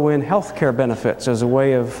 we'll throw in health care benefits as a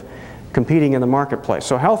way of competing in the marketplace.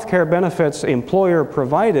 So health care benefits, employer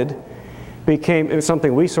provided, became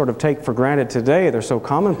something we sort of take for granted today. They're so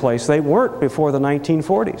commonplace. They weren't before the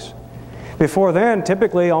 1940s. Before then,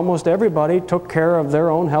 typically almost everybody took care of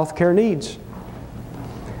their own health care needs.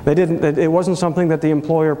 It wasn't something that the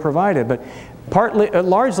employer provided, but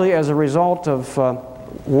largely as a result of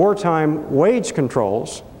wartime wage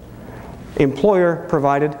controls,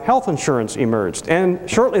 employer-provided health insurance emerged. And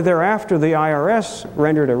shortly thereafter, the IRS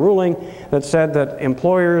rendered a ruling that said that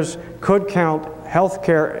employers could count health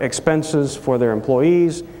care expenses for their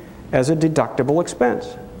employees as a deductible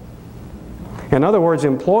expense. In other words,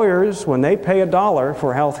 employers, when they pay $1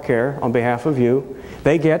 for health care on behalf of you,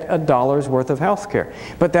 they get $1's worth of health care.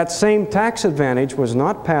 But that same tax advantage was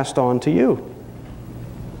not passed on to you.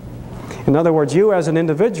 In other words, you as an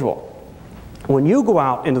individual, when you go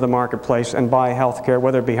out into the marketplace and buy health care,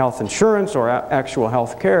 whether it be health insurance or actual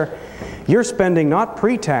health care, you're spending not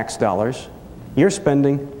pre-tax dollars, you're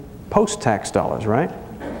spending post-tax dollars, right?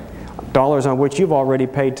 Dollars on which you've already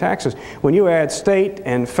paid taxes. When you add state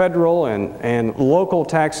and federal and local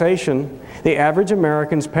taxation, the average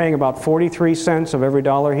American's paying about 43 cents of every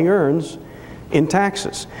dollar he earns in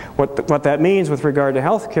taxes. What that means with regard to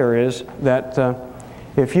health care is that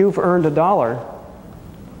if you've earned $1,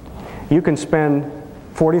 you can spend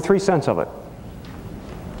 43 cents of it.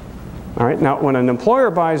 All right, now when an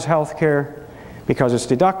employer buys health care, because it's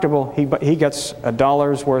deductible, he gets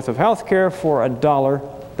 $1's worth of health care for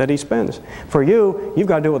 $1 that he spends. For you, you've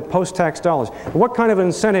got to do it with post-tax dollars. What kind of an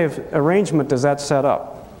incentive arrangement does that set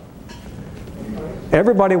up?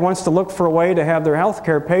 Everybody wants to look for a way to have their health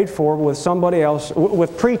care paid for with somebody else,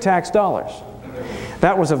 with pre-tax dollars.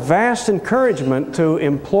 That was a vast encouragement to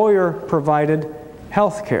employer-provided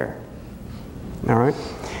health care. All right?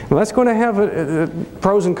 Well, that's going to have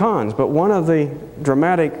pros and cons, but one of the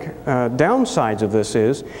dramatic downsides of this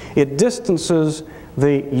is it distances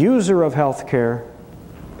the user of health care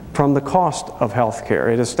from the cost of health care.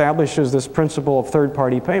 It establishes this principle of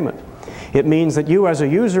third-party payment. It means that you as a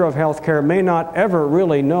user of health care may not ever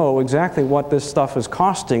really know exactly what this stuff is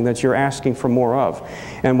costing that you're asking for more of.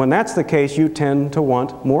 And when that's the case, you tend to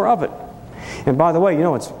want more of it. And by the way, you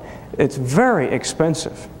know, it's very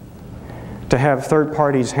expensive to have third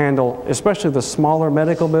parties handle, especially the smaller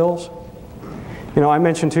medical bills. You know, I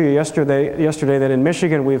mentioned to you yesterday that in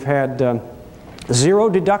Michigan we've had 0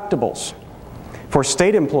 deductibles for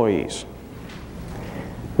state employees.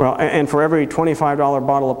 Well, and for every $25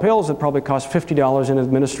 bottle of pills, it probably costs $50 in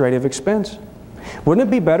administrative expense. Wouldn't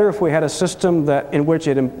it be better if we had a system that in which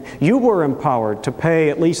you were empowered to pay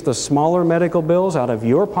at least the smaller medical bills out of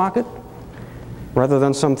your pocket, rather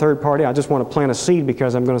than some third party? I just want to plant a seed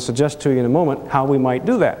because I'm going to suggest to you in a moment how we might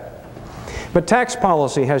do that. But tax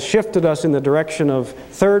policy has shifted us in the direction of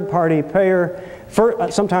third-party payer,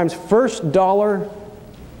 sometimes first dollar,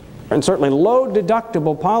 and certainly low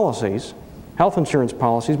deductible policies, health insurance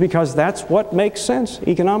policies, because that's what makes sense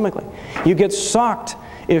economically. You get socked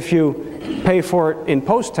if you pay for it in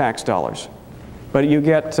post-tax dollars, but you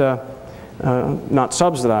get not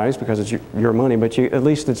subsidized because it's your money, but at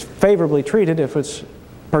least it's favorably treated if it's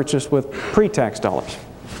purchased with pre-tax dollars.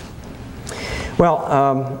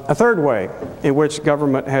 Well, a third way in which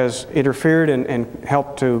government has interfered and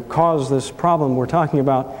helped to cause this problem we're talking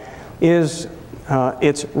about is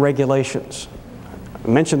its regulations. I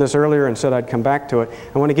mentioned this earlier and said I'd come back to it.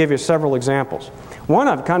 I want to give you several examples. One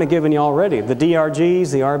I've kind of given you already, the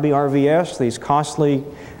DRGs, the RBRVS, these costly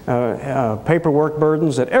paperwork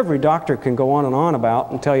burdens that every doctor can go on and on about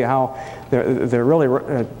and tell you how they're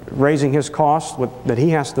really raising his costs that he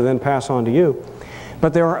has to then pass on to you.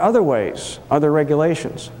 But there are other ways, other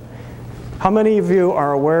regulations. How many of you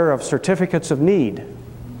are aware of certificates of need?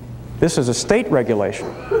 This is a state regulation.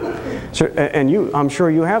 And I'm sure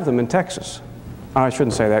you have them in Texas. I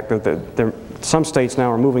shouldn't say that. Some states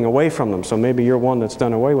now are moving away from them, so maybe you're one that's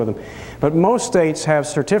done away with them. But most states have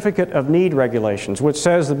certificate of need regulations, which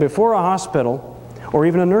says that before a hospital or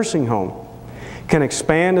even a nursing home can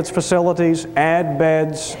expand its facilities, add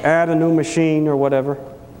beds, add a new machine or whatever,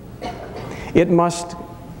 it must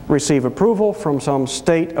receive approval from some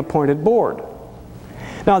state-appointed board.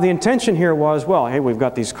 Now, the intention here was, well, hey, we've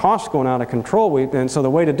got these costs going out of control, and so the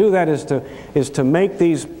way to do that is to make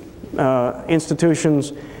these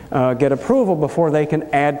institutions get approval before they can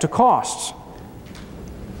add to costs,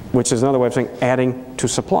 which is another way of saying adding to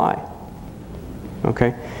supply.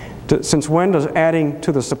 Okay? Since when does adding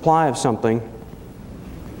to the supply of something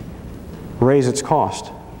raise its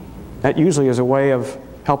cost? That usually is a way of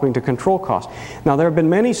helping to control costs. Now, there have been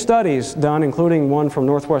many studies done, including one from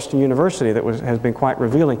Northwestern University that has been quite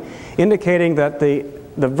revealing, indicating that the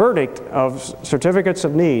verdict of certificates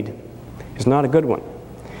of need is not a good one.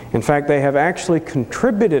 In fact, they have actually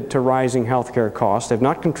contributed to rising healthcare costs. They've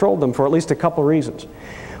not controlled them for at least a couple reasons.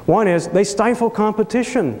 One is they stifle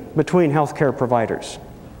competition between healthcare providers.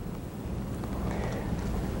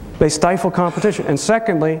 They stifle competition. And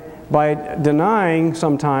secondly, by denying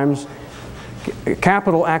sometimes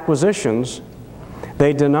capital acquisitions,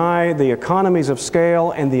 they deny the economies of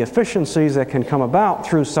scale and the efficiencies that can come about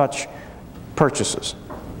through such purchases.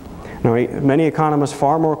 Now, many economists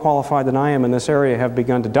far more qualified than I am in this area have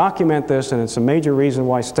begun to document this, and it's a major reason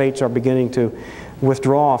why states are beginning to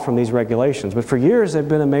withdraw from these regulations. But for years, they've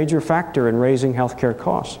been a major factor in raising healthcare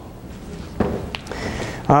costs.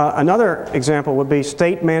 Another example would be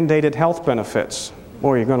state-mandated health benefits.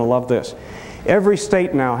 Boy, you're going to love this. Every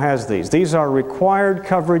state now has these. These are required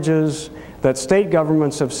coverages that state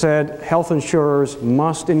governments have said health insurers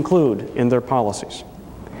must include in their policies.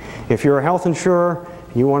 If you're a health insurer,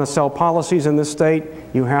 you want to sell policies in this state,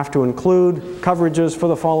 you have to include coverages for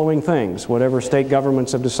the following things, whatever state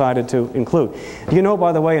governments have decided to include. You know,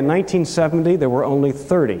 by the way, in 1970, there were only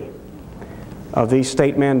 30 of these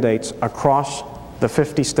state mandates across the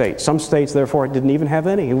 50 states. Some states, therefore, didn't even have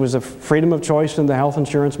any. It was a freedom of choice in the health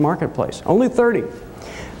insurance marketplace. Only 30.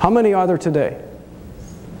 How many are there today?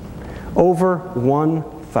 Over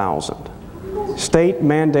 1,000. 1,000.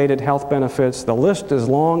 State-mandated health benefits. The list is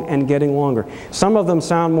long and getting longer. Some of them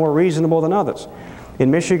sound more reasonable than others. In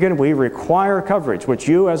Michigan, we require coverage, which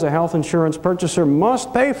you as a health insurance purchaser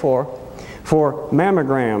must pay for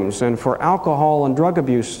mammograms and for alcohol and drug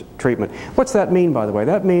abuse treatment. What's that mean, by the way?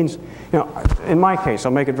 That means, in my case,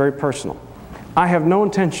 I'll make it very personal. I have no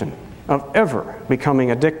intention of ever becoming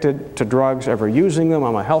addicted to drugs, ever using them.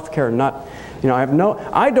 I'm a healthcare nut.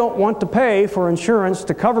 I don't want to pay for insurance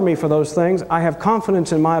to cover me for those things. I have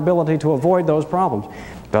confidence in my ability to avoid those problems.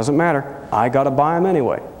 Doesn't matter. I got to buy them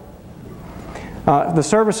anyway. The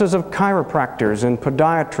services of chiropractors and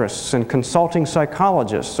podiatrists and consulting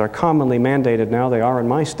psychologists are commonly mandated now. They are in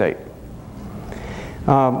my state.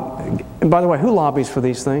 And by the way, who lobbies for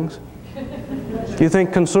these things? Do you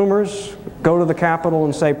think consumers go to the Capitol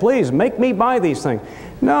and say, please, make me buy these things?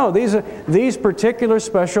 No, these particular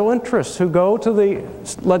special interests who go to the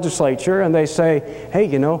legislature and they say, hey,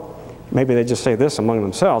 maybe they just say this among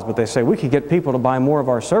themselves, but they say we could get people to buy more of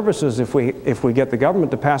our services if we get the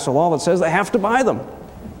government to pass a law that says they have to buy them.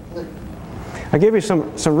 I gave you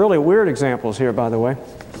some really weird examples here, by the way.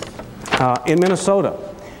 In Minnesota,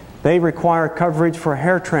 they require coverage for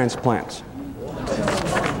hair transplants.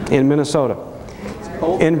 In Minnesota.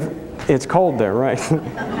 It's cold there, right?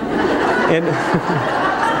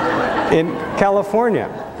 In California,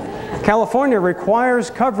 California requires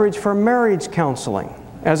coverage for marriage counseling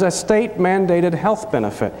as a state-mandated health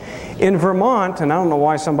benefit. In Vermont, and I don't know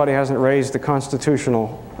why somebody hasn't raised the constitutional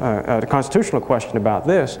question about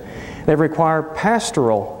this, they require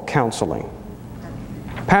pastoral counseling.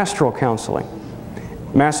 Pastoral counseling.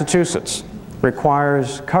 Massachusetts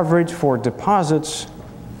requires coverage for deposits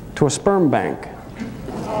to a sperm bank.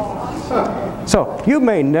 So you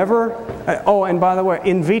may never, oh, and by the way,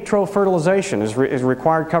 in vitro fertilization is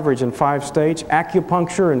required coverage in 5 states,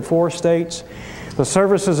 acupuncture in 4 states. The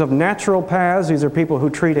services of naturopaths, these are people who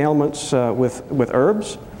treat ailments with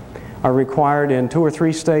herbs, are required in 2 or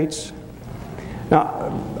 3 states.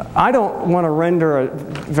 Now, I don't want to render a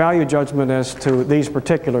value judgment as to these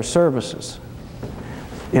particular services.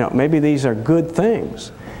 Maybe these are good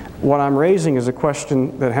things. What I'm raising is a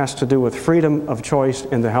question that has to do with freedom of choice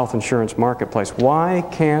in the health insurance marketplace. Why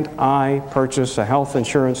can't I purchase a health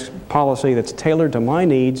insurance policy that's tailored to my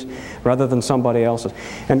needs rather than somebody else's?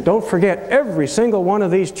 And don't forget, every single one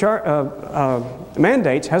of these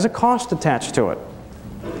mandates has a cost attached to it.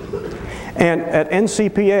 And at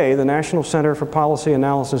NCPA, the National Center for Policy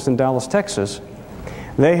Analysis in Dallas, Texas,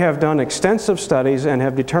 they have done extensive studies and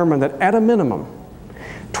have determined that at a minimum,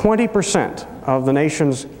 20% of the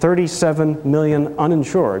nation's 37 million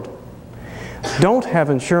uninsured don't have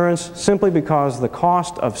insurance simply because the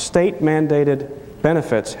cost of state-mandated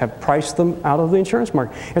benefits have priced them out of the insurance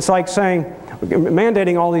market. It's like saying,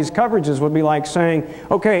 mandating all these coverages would be like saying,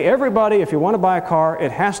 okay, everybody, if you want to buy a car,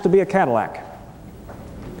 it has to be a Cadillac.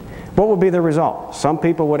 What would be the result? Some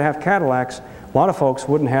people would have Cadillacs. A lot of folks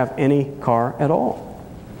wouldn't have any car at all.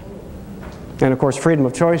 And of course, freedom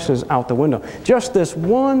of choice is out the window. Just this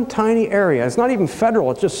one tiny area, it's not even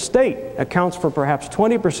federal, it's just state, accounts for perhaps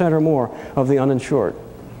 20% or more of the uninsured.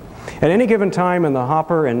 At any given time in the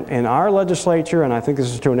hopper in our legislature, and I think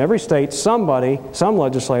this is true in every state, some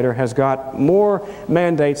legislator has got more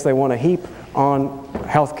mandates they want to heap on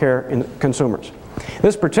healthcare consumers.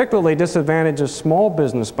 This particularly disadvantages small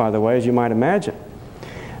business, by the way, as you might imagine.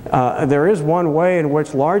 There is one way in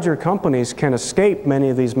which larger companies can escape many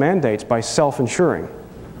of these mandates by self-insuring.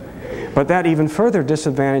 But that even further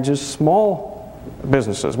disadvantages small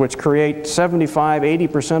businesses, which create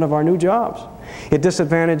 75–80% of our new jobs. It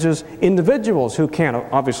disadvantages individuals who can't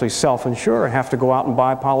obviously self-insure and have to go out and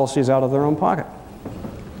buy policies out of their own pocket.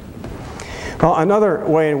 Well, another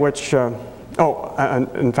way in which,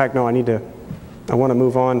 in fact, no, I want to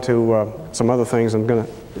move on to some other things. I'm going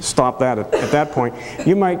to stop that at that point.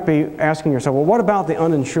 You might be asking yourself, well, what about the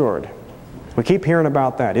uninsured? We keep hearing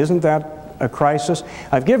about that. Isn't that a crisis?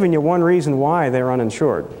 I've given you one reason why they're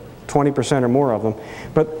uninsured, 20% or more of them.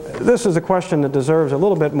 But this is a question that deserves a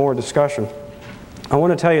little bit more discussion. I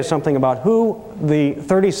want to tell you something about who the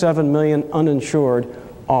 37 million uninsured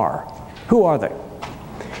are. Who are they?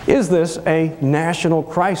 Is this a national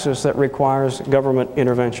crisis that requires government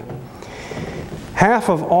intervention? Half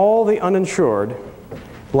of all the uninsured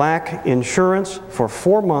lack insurance for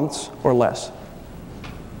 4 months or less,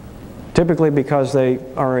 typically because they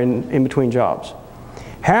are in between jobs.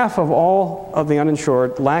 Half of all of the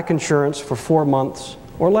uninsured lack insurance for 4 months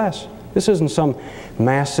or less. This isn't some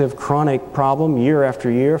massive chronic problem year after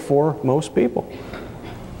year for most people.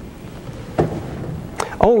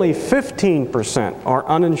 Only 15% are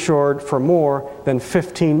uninsured for more than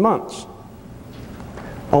 15 months.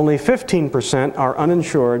 Only 15% are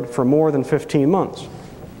uninsured for more than 15 months.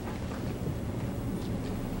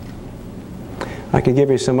 I can give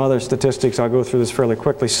you some other statistics. I'll go through this fairly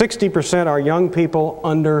quickly. 60% are young people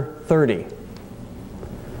under 30,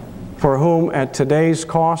 for whom at today's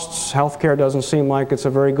costs, health care doesn't seem like it's a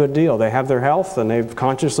very good deal. They have their health, and they've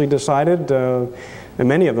consciously decided, and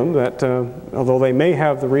many of them, that although they may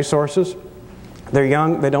have the resources, they're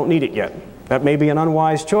young, they don't need it yet. That may be an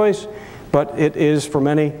unwise choice, but it is, for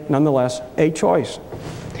many, nonetheless, a choice.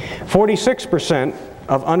 46%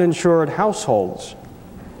 of uninsured households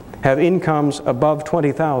have incomes above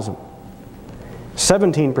 $20,000.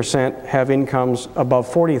 17% have incomes above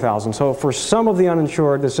 $40,000. So for some of the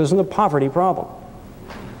uninsured, this isn't a poverty problem.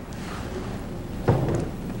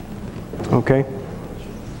 Okay?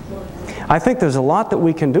 I think there's a lot that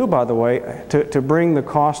we can do, by the way, to bring the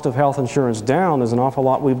cost of health insurance down. There's an awful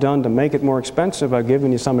lot we've done to make it more expensive. I've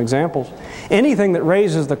given you some examples. Anything that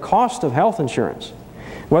raises the cost of health insurance,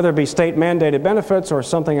 whether it be state-mandated benefits or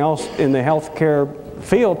something else in the health care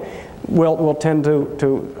field, will tend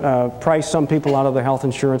to price some people out of the health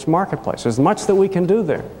insurance marketplace. There's much that we can do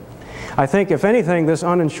there. I think, if anything, this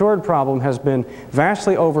uninsured problem has been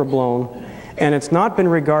vastly overblown, and it's not been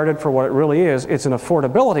regarded for what it really is. It's an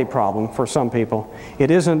affordability problem for some people.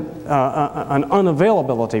 It isn't an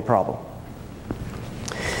unavailability problem.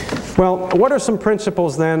 Well, what are some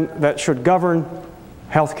principles then that should govern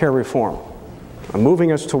health care reform? I'm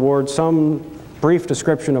moving us towards some brief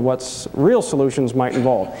description of what real solutions might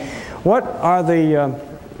involve. What are the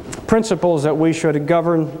principles that we should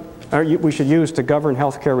use to govern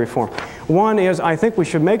health care reform? One is, I think we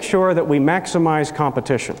should make sure that we maximize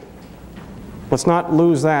competition. Let's not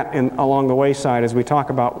lose that along the wayside as we talk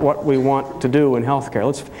about what we want to do in health care.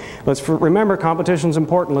 Let's remember competition is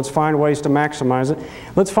important. Let's find ways to maximize it.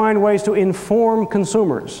 Let's find ways to inform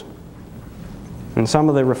consumers. And some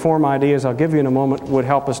of the reform ideas I'll give you in a moment would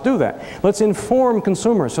help us do that. Let's inform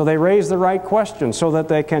consumers so they raise the right questions so that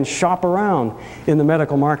they can shop around in the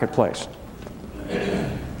medical marketplace.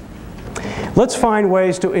 Let's find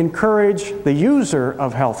ways to encourage the user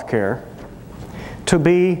of health care to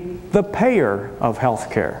be the payer of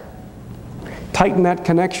health care. Tighten that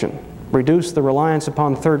connection. Reduce the reliance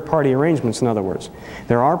upon third-party arrangements, in other words.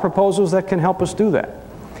 There are proposals that can help us do that.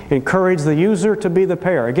 Encourage the user to be the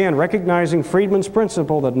payer. Again, recognizing Friedman's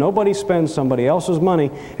principle that nobody spends somebody else's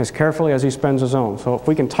money as carefully as he spends his own. So if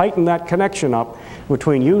we can tighten that connection up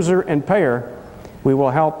between user and payer, we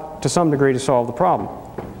will help to some degree to solve the problem.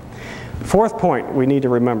 Fourth point we need to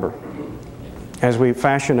remember as we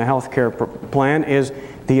fashion a health care plan is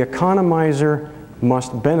the economizer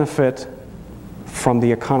must benefit from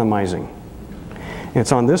the economizing.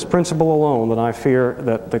 It's on this principle alone that I fear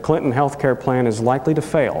that the Clinton health care plan is likely to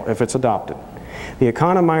fail if it's adopted. The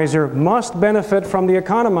economizer must benefit from the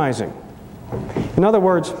economizing. In other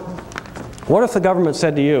words, what if the government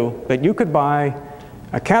said to you that you could buy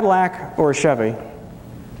a Cadillac or a Chevy,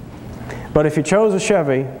 but if you chose a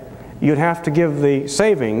Chevy, you'd have to give the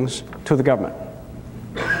savings to the government?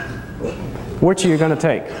 Which are you going to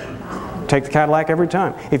take? Take the Cadillac every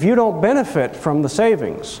time. If you don't benefit from the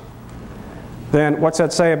savings, then what's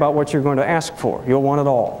that say about what you're going to ask for? You'll want it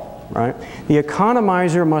all, right? The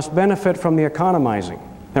economizer must benefit from the economizing.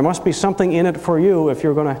 There must be something in it for you if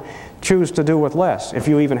you're going to choose to do with less, if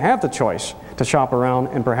you even have the choice to shop around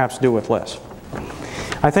and perhaps do with less.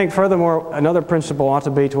 I think furthermore, another principle ought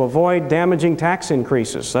to be to avoid damaging tax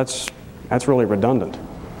increases. That's really redundant.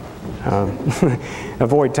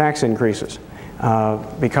 Avoid tax increases.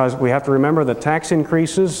 Because we have to remember that tax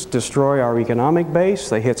increases destroy our economic base.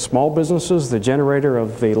 They hit small businesses, the generator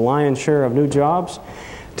of the lion's share of new jobs.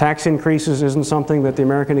 Tax increases isn't something that the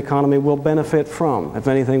American economy will benefit from. If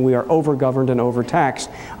anything, we are overgoverned and overtaxed.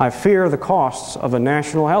 I fear the costs of a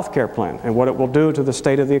national health care plan and what it will do to the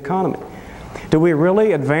state of the economy. Do we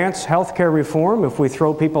really advance health care reform if we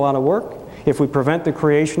throw people out of work? If we prevent the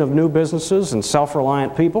creation of new businesses and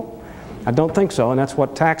self-reliant people? I don't think so, and that's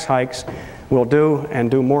what tax hikes will do,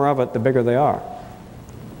 and do more of it the bigger they are.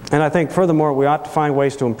 And I think furthermore we ought to find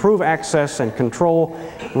ways to improve access and control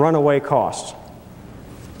runaway costs.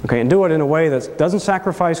 Okay, and do it in a way that doesn't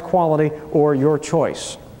sacrifice quality or your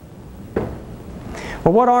choice.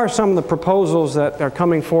 Well, what are some of the proposals that are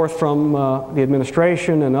coming forth from the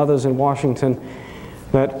administration and others in Washington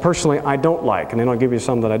that personally I don't like? And then I'll give you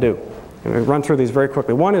some that I do. I'll run through these very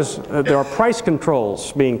quickly. One is there are price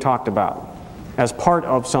controls being talked about as part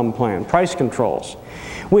of some plan. Price controls.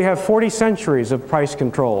 We have 40 centuries of price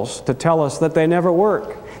controls to tell us that they never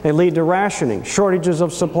work. They lead to rationing, shortages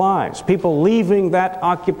of supplies, people leaving that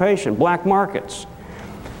occupation, black markets.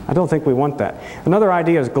 I don't think we want that. Another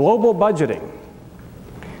idea is global budgeting.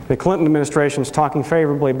 The Clinton administration is talking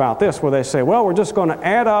favorably about this, where they say, well, we're just going to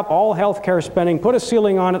add up all health care spending, put a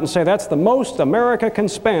ceiling on it, and say that's the most America can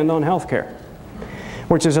spend on health care,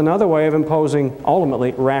 which is another way of imposing,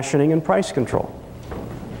 ultimately, rationing and price control.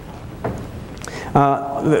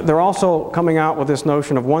 They're also coming out with this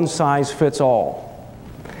notion of one size fits all.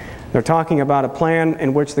 They're talking about a plan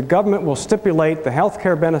in which the government will stipulate the health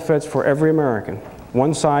care benefits for every American.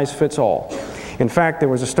 One size fits all. In fact, there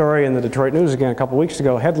was a story in the Detroit News again a couple weeks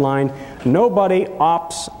ago, headline, "Nobody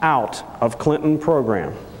opts out of Clinton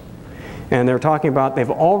program." And they're talking about they've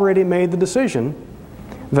already made the decision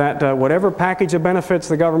that whatever package of benefits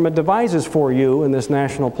the government devises for you in this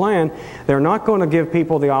national plan, they're not going to give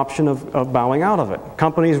people the option of bowing out of it.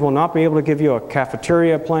 Companies will not be able to give you a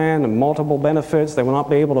cafeteria plan and multiple benefits. They will not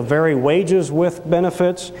be able to vary wages with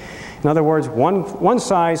benefits. In other words, one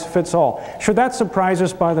size fits all. Should that surprise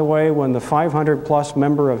us, by the way, when the 500-plus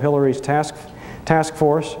member of Hillary's task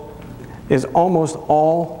force is almost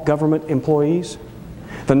all government employees?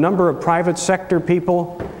 The number of private sector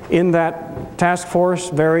people in that task force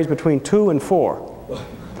varies between 2 and 4.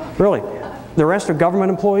 Really. The rest are government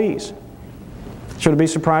employees. Should it be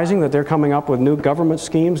surprising that they're coming up with new government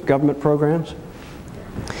schemes, government programs?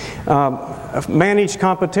 Managed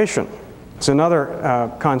competition. It's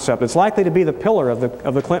another concept. It's likely to be the pillar of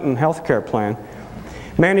the Clinton health care plan.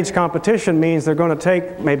 Managed competition means they're going to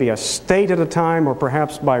take maybe a state at a time or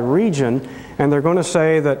perhaps by region, and they're going to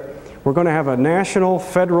say that we're going to have a national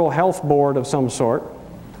federal health board of some sort,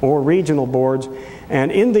 or regional boards,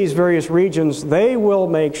 and in these various regions they will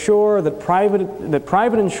make sure that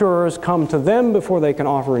private insurers come to them before they can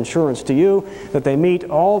offer insurance to you, that they meet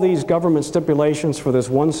all these government stipulations for this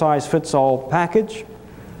one-size-fits-all package,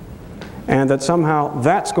 and that somehow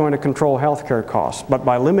that's going to control health care costs, but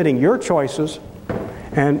by limiting your choices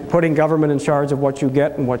and putting government in charge of what you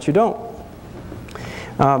get and what you don't.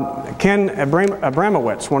 Ken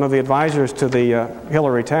Abramowitz, one of the advisors to the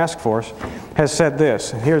Hillary task force, has said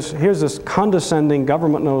this. Here's this condescending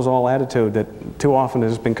government-knows-all attitude that too often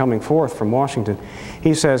has been coming forth from Washington.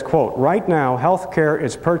 He says, quote, "Right now, health care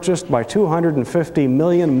is purchased by 250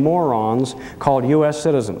 million morons called U.S.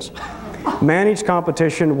 citizens. Managed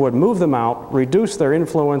competition would move them out, reduce their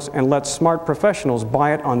influence, and let smart professionals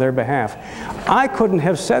buy it on their behalf." I couldn't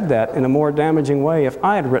have said that in a more damaging way if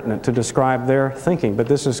I had written it to describe their thinking. But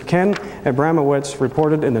this is Ken Abramowitz,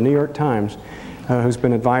 reported in the New York Times, who's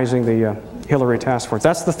been advising the Hillary task force.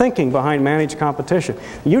 That's the thinking behind managed competition.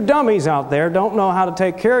 You dummies out there don't know how to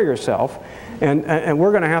take care of yourself, and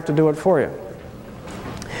we're going to have to do it for you.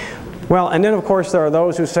 Well, and then of course there are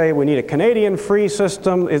those who say we need a Canadian free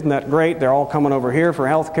system. Isn't that great? They're all coming over here for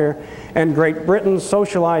health care. And Great Britain's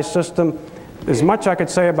socialized system. There's much I could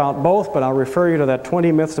say about both, but I'll refer you to that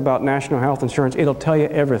 20 myths about national health insurance. It'll tell you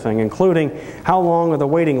everything, including how long are the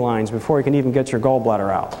waiting lines before you can even get your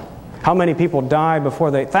gallbladder out. How many people die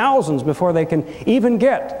thousands before they can even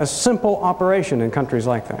get a simple operation in countries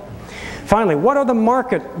like that. Finally, what are the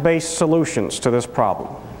market-based solutions to this problem?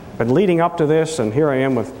 But leading up to this, and here I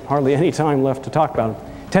am with hardly any time left to talk about it.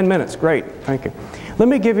 10 minutes, great, thank you. Let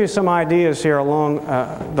me give you some ideas here along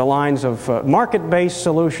the lines of market-based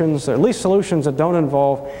solutions, at least solutions that don't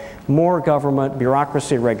involve more government,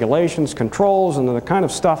 bureaucracy, regulations, controls, and the kind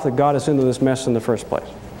of stuff that got us into this mess in the first place.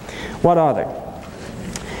 What are they?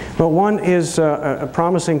 Well, one is a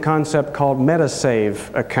promising concept called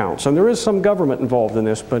MetaSave accounts. And there is some government involved in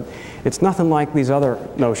this, but it's nothing like these other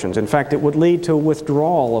notions. In fact, it would lead to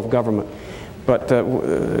withdrawal of government, but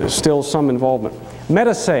still some involvement.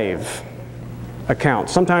 MetaSave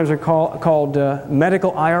accounts, sometimes they're called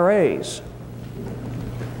medical IRAs.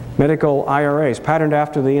 Medical IRAs, patterned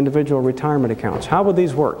after the individual retirement accounts. How would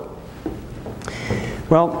these work?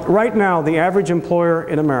 Well, right now, the average employer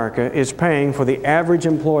in America is paying for the average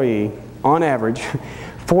employee, on average,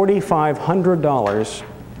 $4,500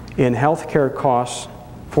 in health care costs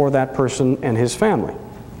for that person and his family.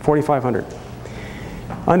 $4,500.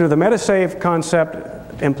 Under the MetaSave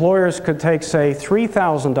concept, employers could take, say,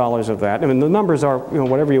 $3,000 of that. I mean, the numbers are,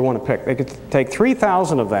 whatever you want to pick. They could take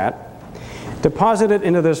 $3,000 of that, deposit it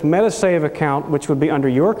into this MetaSave account, which would be under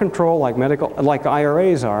your control, like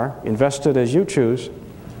IRAs are, invested as you choose.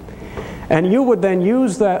 And you would then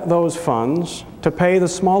use those funds to pay the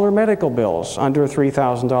smaller medical bills under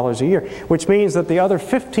 $3,000 a year, which means that the other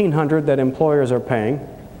 $1,500 that employers are paying,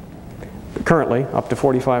 currently up to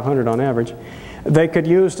 $4,500 on average, they could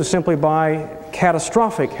use to simply buy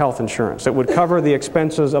catastrophic health insurance that would cover the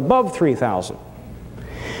expenses above $3,000.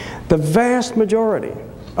 The vast majority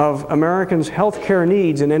of Americans' health care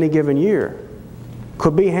needs in any given year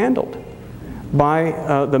could be handled by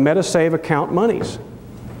the MetaSave account monies.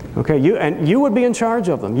 Okay, and you would be in charge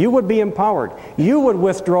of them. You would be empowered. You would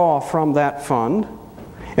withdraw from that fund.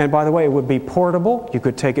 And by the way, it would be portable. You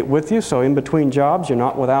could take it with you, so in between jobs you're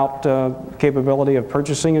not without capability of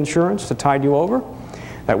purchasing insurance to tide you over.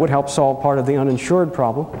 That would help solve part of the uninsured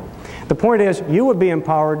problem. The point is, you would be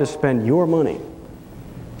empowered to spend your money.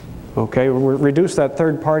 Okay, reduce that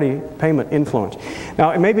third-party payment influence.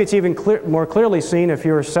 Now, maybe it's even more clearly seen if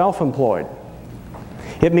you're self-employed.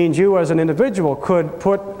 It means you as an individual could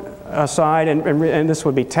put aside, and this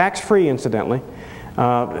would be tax-free incidentally,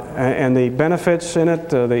 and the benefits in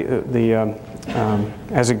it,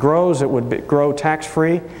 as it grows, it would grow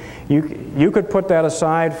tax-free. You could put that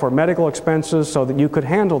aside for medical expenses so that you could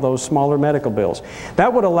handle those smaller medical bills.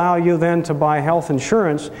 That would allow you then to buy health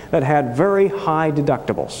insurance that had very high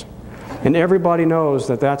deductibles. And everybody knows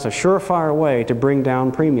that that's a surefire way to bring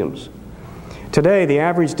down premiums. Today, the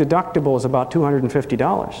average deductible is about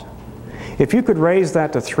 $250. If you could raise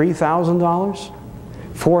that to $3,000,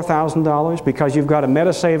 $4,000, because you've got a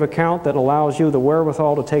MediSave account that allows you the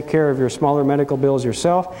wherewithal to take care of your smaller medical bills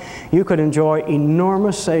yourself, you could enjoy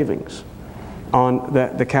enormous savings on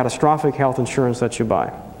the catastrophic health insurance that you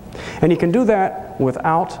buy. And you can do that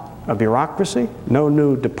without a bureaucracy, no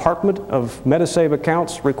new department of MediSave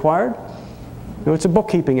accounts required. It's a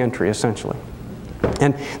bookkeeping entry, essentially.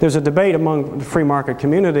 And there's a debate among the free market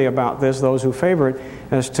community about this, those who favor it,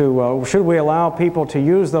 as to should we allow people to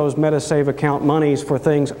use those MediSave account monies for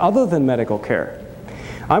things other than medical care.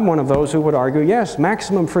 I'm one of those who would argue, yes,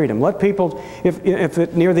 maximum freedom. Let people,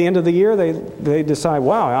 if near the end of the year they decide,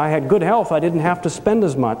 wow, I had good health, I didn't have to spend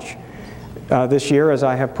as much this year as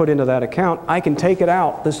I have put into that account, I can take it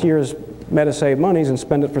out, this year's MediSave monies, and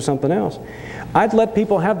spend it for something else. I'd let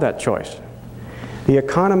people have that choice. The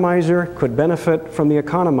economizer could benefit from the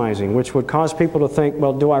economizing, which would cause people to think,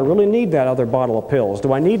 well, do I really need that other bottle of pills?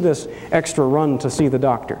 Do I need this extra run to see the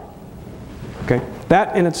doctor? Okay?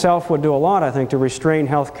 That in itself would do a lot, I think, to restrain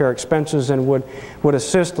health care expenses and would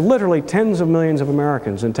assist literally tens of millions of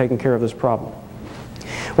Americans in taking care of this problem.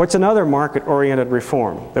 What's another market-oriented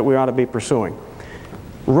reform that we ought to be pursuing?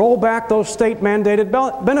 Roll back those state-mandated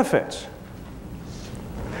benefits.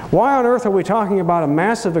 Why on earth are we talking about a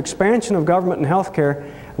massive expansion of government and health care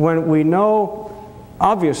when we know,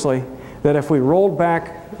 obviously, that if we rolled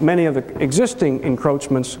back many of the existing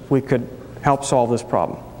encroachments, we could help solve this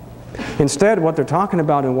problem? Instead, what they're talking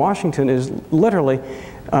about in Washington is literally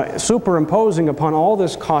superimposing upon all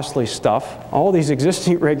this costly stuff, all these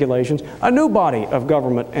existing regulations, a new body of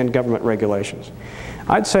government and government regulations.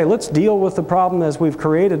 I'd say let's deal with the problem as we've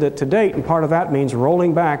created it to date, and part of that means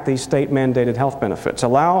rolling back these state-mandated health benefits.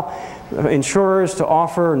 Allow insurers to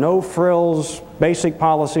offer no-frills, basic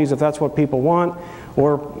policies if that's what people want,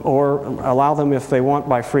 or allow them, if they want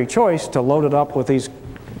by free choice, to load it up with these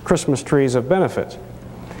Christmas trees of benefits.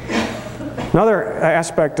 Another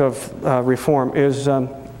aspect of reform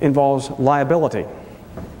involves liability.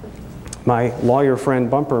 My lawyer friend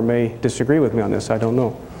Bumper may disagree with me on this, I don't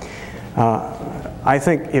know. I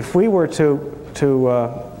think if we were there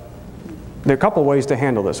are a couple ways to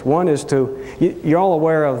handle this. One is you're all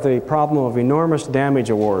aware of the problem of enormous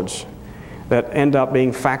damage awards that end up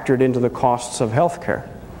being factored into the costs of health care.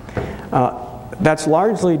 That's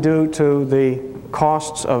largely due to the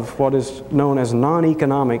costs of what is known as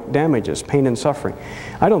non-economic damages, pain and suffering.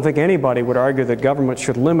 I don't think anybody would argue that government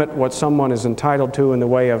should limit what someone is entitled to in the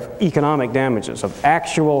way of economic damages, of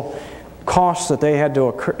actual costs that they had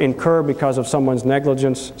to incur because of someone's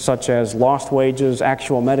negligence, such as lost wages,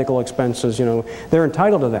 actual medical expenses. They're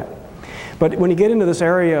entitled to that. But when you get into this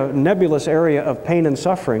area, nebulous area of pain and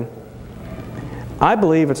suffering, I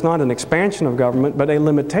believe it's not an expansion of government, but a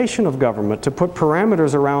limitation of government to put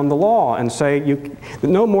parameters around the law and say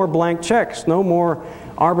no more blank checks, no more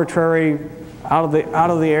arbitrary, out of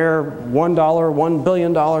the air $1, $1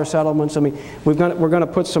 billion settlements. I mean, we're going to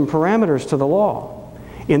put some parameters to the law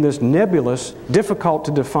in this nebulous, difficult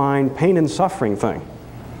to define pain and suffering thing,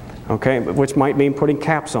 okay, which might mean putting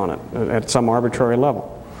caps on it at some arbitrary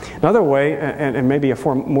level. Another way, and maybe a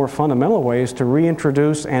more fundamental way, is to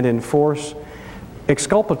reintroduce and enforce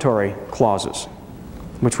exculpatory clauses,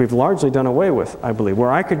 which we've largely done away with, I believe,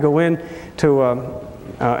 where I could go in to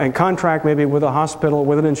and contract maybe with a hospital,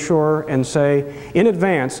 with an insurer, and say, in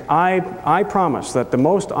advance, I promise that the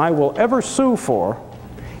most I will ever sue for,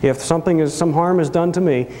 if some harm is done to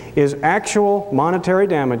me, is actual monetary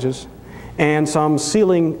damages and some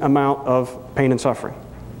ceiling amount of pain and suffering.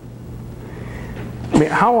 I mean,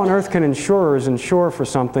 how on earth can insurers insure for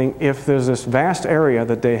something if there's this vast area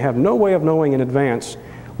that they have no way of knowing in advance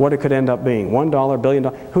what it could end up being? $1, $1 billion,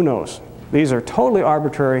 who knows? These are totally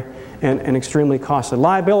arbitrary and extremely costly.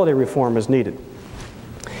 Liability reform is needed.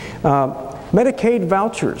 Medicaid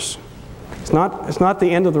vouchers. It's not the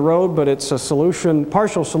end of the road, but it's a solution,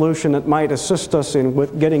 partial solution that might assist us in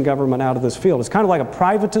with getting government out of this field. It's kind of like a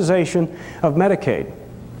privatization of Medicaid.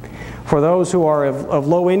 For those who are of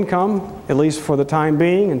low income, at least for the time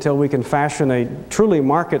being, until we can fashion a truly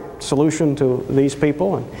market solution to these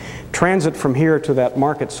people and transit from here to that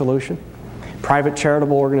market solution, private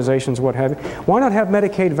charitable organizations, what have you, why not have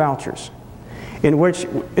Medicaid vouchers in which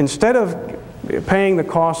instead of paying the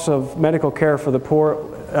costs of medical care for the poor,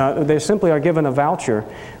 they simply are given a voucher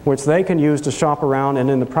which they can use to shop around and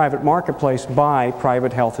in the private marketplace buy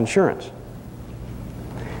private health insurance.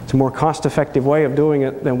 It's a more cost-effective way of doing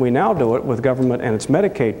it than we now do it with government and its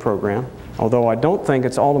Medicaid program, although I don't think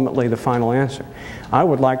it's ultimately the final answer. I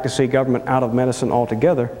would like to see government out of medicine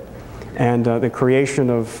altogether and the creation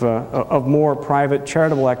of more private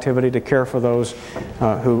charitable activity to care for those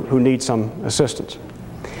who need some assistance.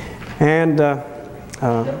 And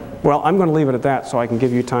well, I'm going to leave it at that so I can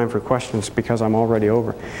give you time for questions because I'm already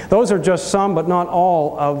over. Those are just some, but not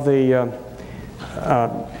all, of the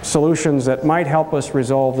solutions that might help us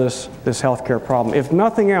resolve this healthcare problem. If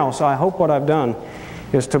nothing else, I hope what I've done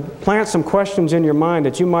is to plant some questions in your mind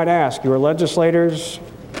that you might ask your legislators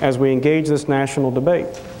as we engage this national debate.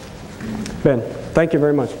 Ben, thank you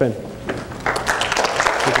very much, Ben.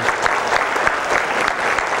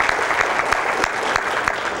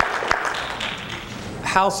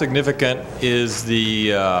 How significant is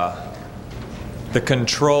the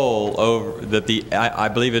control over that I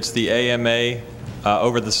believe it's the AMA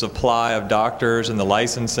over the supply of doctors and the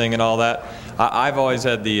licensing and all that? I've always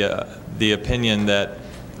had the opinion that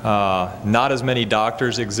not as many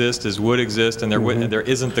doctors exist as would exist, and there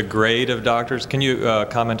isn't the grade of doctors. Can you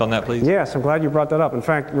comment on that, please? Yes, I'm glad you brought that up. In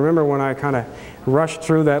fact, remember when I kind of rushed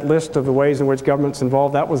through that list of the ways in which government's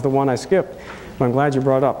involved, that was the one I skipped. But I'm glad you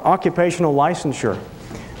brought it up. Occupational licensure,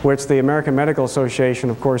 which the American Medical Association,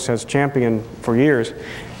 of course, has championed for years.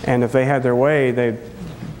 And if they had their way, they'd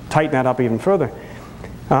tighten that up even further.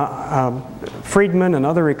 Friedman and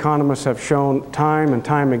other economists have shown time and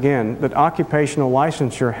time again that occupational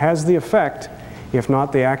licensure has the effect, if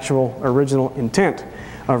not the actual original intent,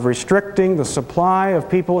 of restricting the supply of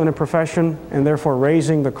people in a profession and therefore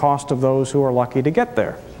raising the cost of those who are lucky to get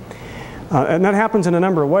there. And that happens in a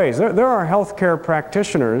number of ways. There are healthcare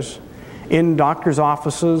practitioners in doctors'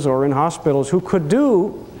 offices or in hospitals who could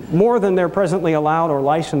do more than they're presently allowed or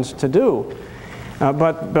licensed to do.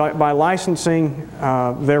 But by licensing,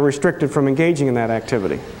 they're restricted from engaging in that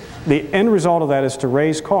activity. The end result of that is to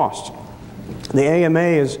raise costs. The AMA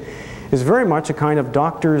is very much a kind of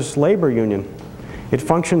doctors' labor union. It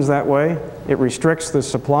functions that way. It restricts the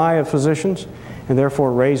supply of physicians and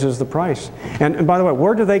therefore raises the price. And by the way,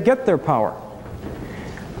 where do they get their power?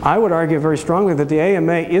 I would argue very strongly that the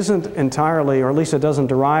AMA isn't entirely, or at least it doesn't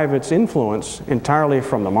derive its influence entirely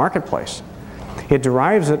from the marketplace. It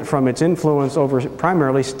derives it from its influence over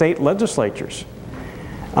primarily state legislatures.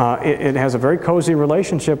 It has a very cozy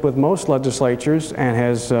relationship with most legislatures and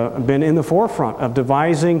has been in the forefront of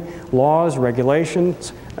devising laws,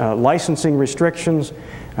 regulations, licensing restrictions,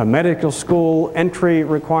 medical school entry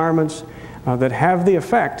requirements that have the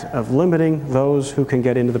effect of limiting those who can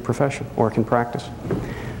get into the profession or can practice.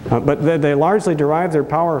 But they largely derive their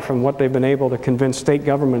power from what they've been able to convince state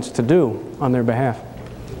governments to do on their behalf.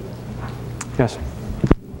 Yes?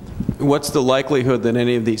 What's the likelihood that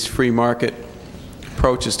any of these free market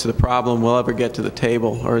approaches to the problem will ever get to the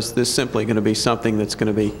table, or is this simply going to be something that's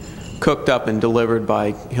going to be cooked up and delivered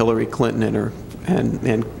by Hillary Clinton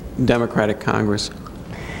and Democratic Congress?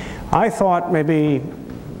 I thought maybe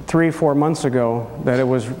 3-4 months ago that it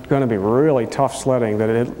was going to be really tough sledding, that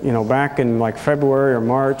it, back in like February or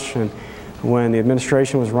March, and when the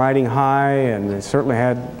administration was riding high and they certainly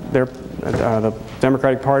had the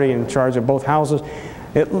Democratic Party in charge of both houses,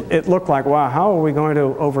 it looked like, wow, how are we going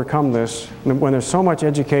to overcome this when there's so much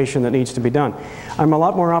education that needs to be done? I'm a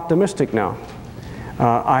lot more optimistic now.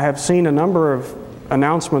 I have seen a number of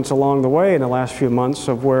announcements along the way in the last few months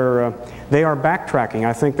of where they are backtracking.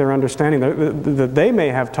 I think they're understanding that they may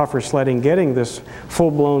have tougher sledding getting this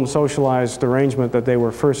full-blown socialized arrangement that they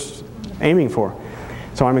were first aiming for.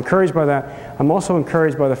 So I'm encouraged by that. I'm also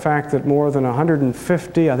encouraged by the fact that more than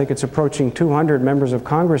 150, I think it's approaching 200 members of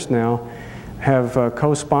Congress now, have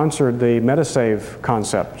co-sponsored the MediSave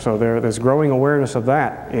concept. So there's growing awareness of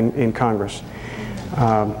that in Congress.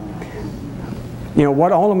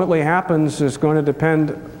 What ultimately happens is going to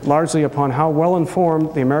depend largely upon how well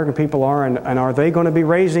informed the American people are, and are they going to be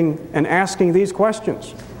raising and asking these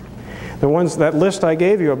questions. The ones, that list I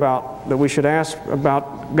gave you about, that we should ask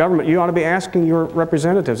about government, you ought to be asking your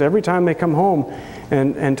representatives. Every time they come home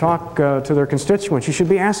and talk to their constituents, you should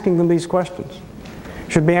be asking them these questions.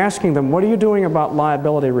 You should be asking them, what are you doing about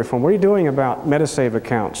liability reform? What are you doing about Medisave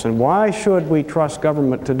accounts? And why should we trust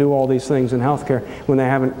government to do all these things in healthcare when they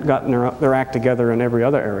haven't gotten their act together in every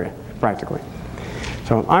other area, practically?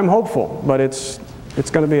 So I'm hopeful, but it's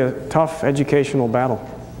going to be a tough educational battle.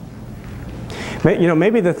 You know,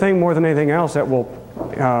 maybe the thing more than anything else that will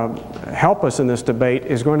help us in this debate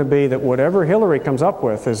is going to be that whatever Hillary comes up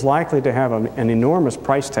with is likely to have an enormous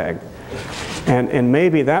price tag. And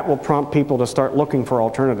maybe that will prompt people to start looking for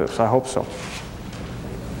alternatives. I hope so.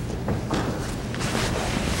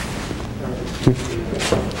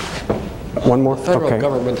 One more? The federal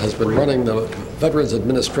government has been running the Veterans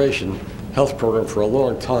Administration health program for a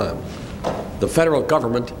long time. The federal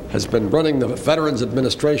government has been running the Veterans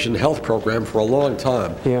Administration health program for a long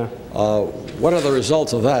time. Yeah. What are the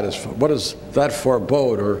results of that? What does that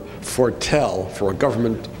forebode or foretell for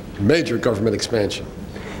a major government expansion?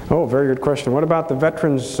 Oh, very good question. What about the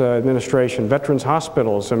Veterans Administration, veterans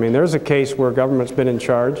hospitals? I mean, there's a case where government's been in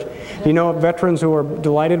charge. You know, veterans who are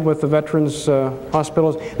delighted with the veterans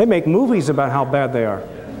hospitals, they make movies about how bad they are.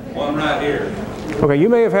 One right here. Okay, you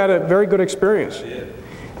may have had a very good experience.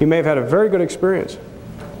 You may have had a very good experience,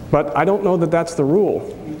 but I don't know that that's the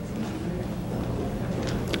rule.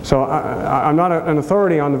 So I'm not an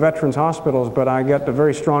authority on the veterans hospitals, but I get a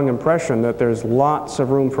very strong impression that there's lots of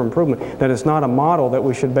room for improvement, that it's not a model that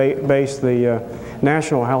we should base the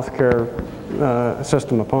national health care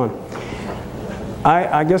system upon.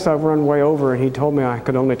 I guess I've run way over, and he told me I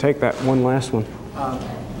could only take that one last one.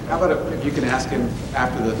 How about if you can ask him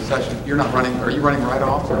after the session? You're not running, are you running right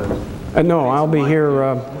off? Or? No, I'll be here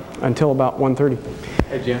until about 1:30.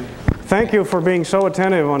 Hey, Jim. Thank you for being so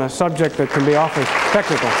attentive on a subject that can be often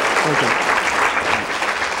technical. Thank you.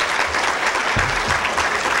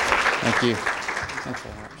 Thank you. Thanks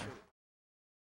very much.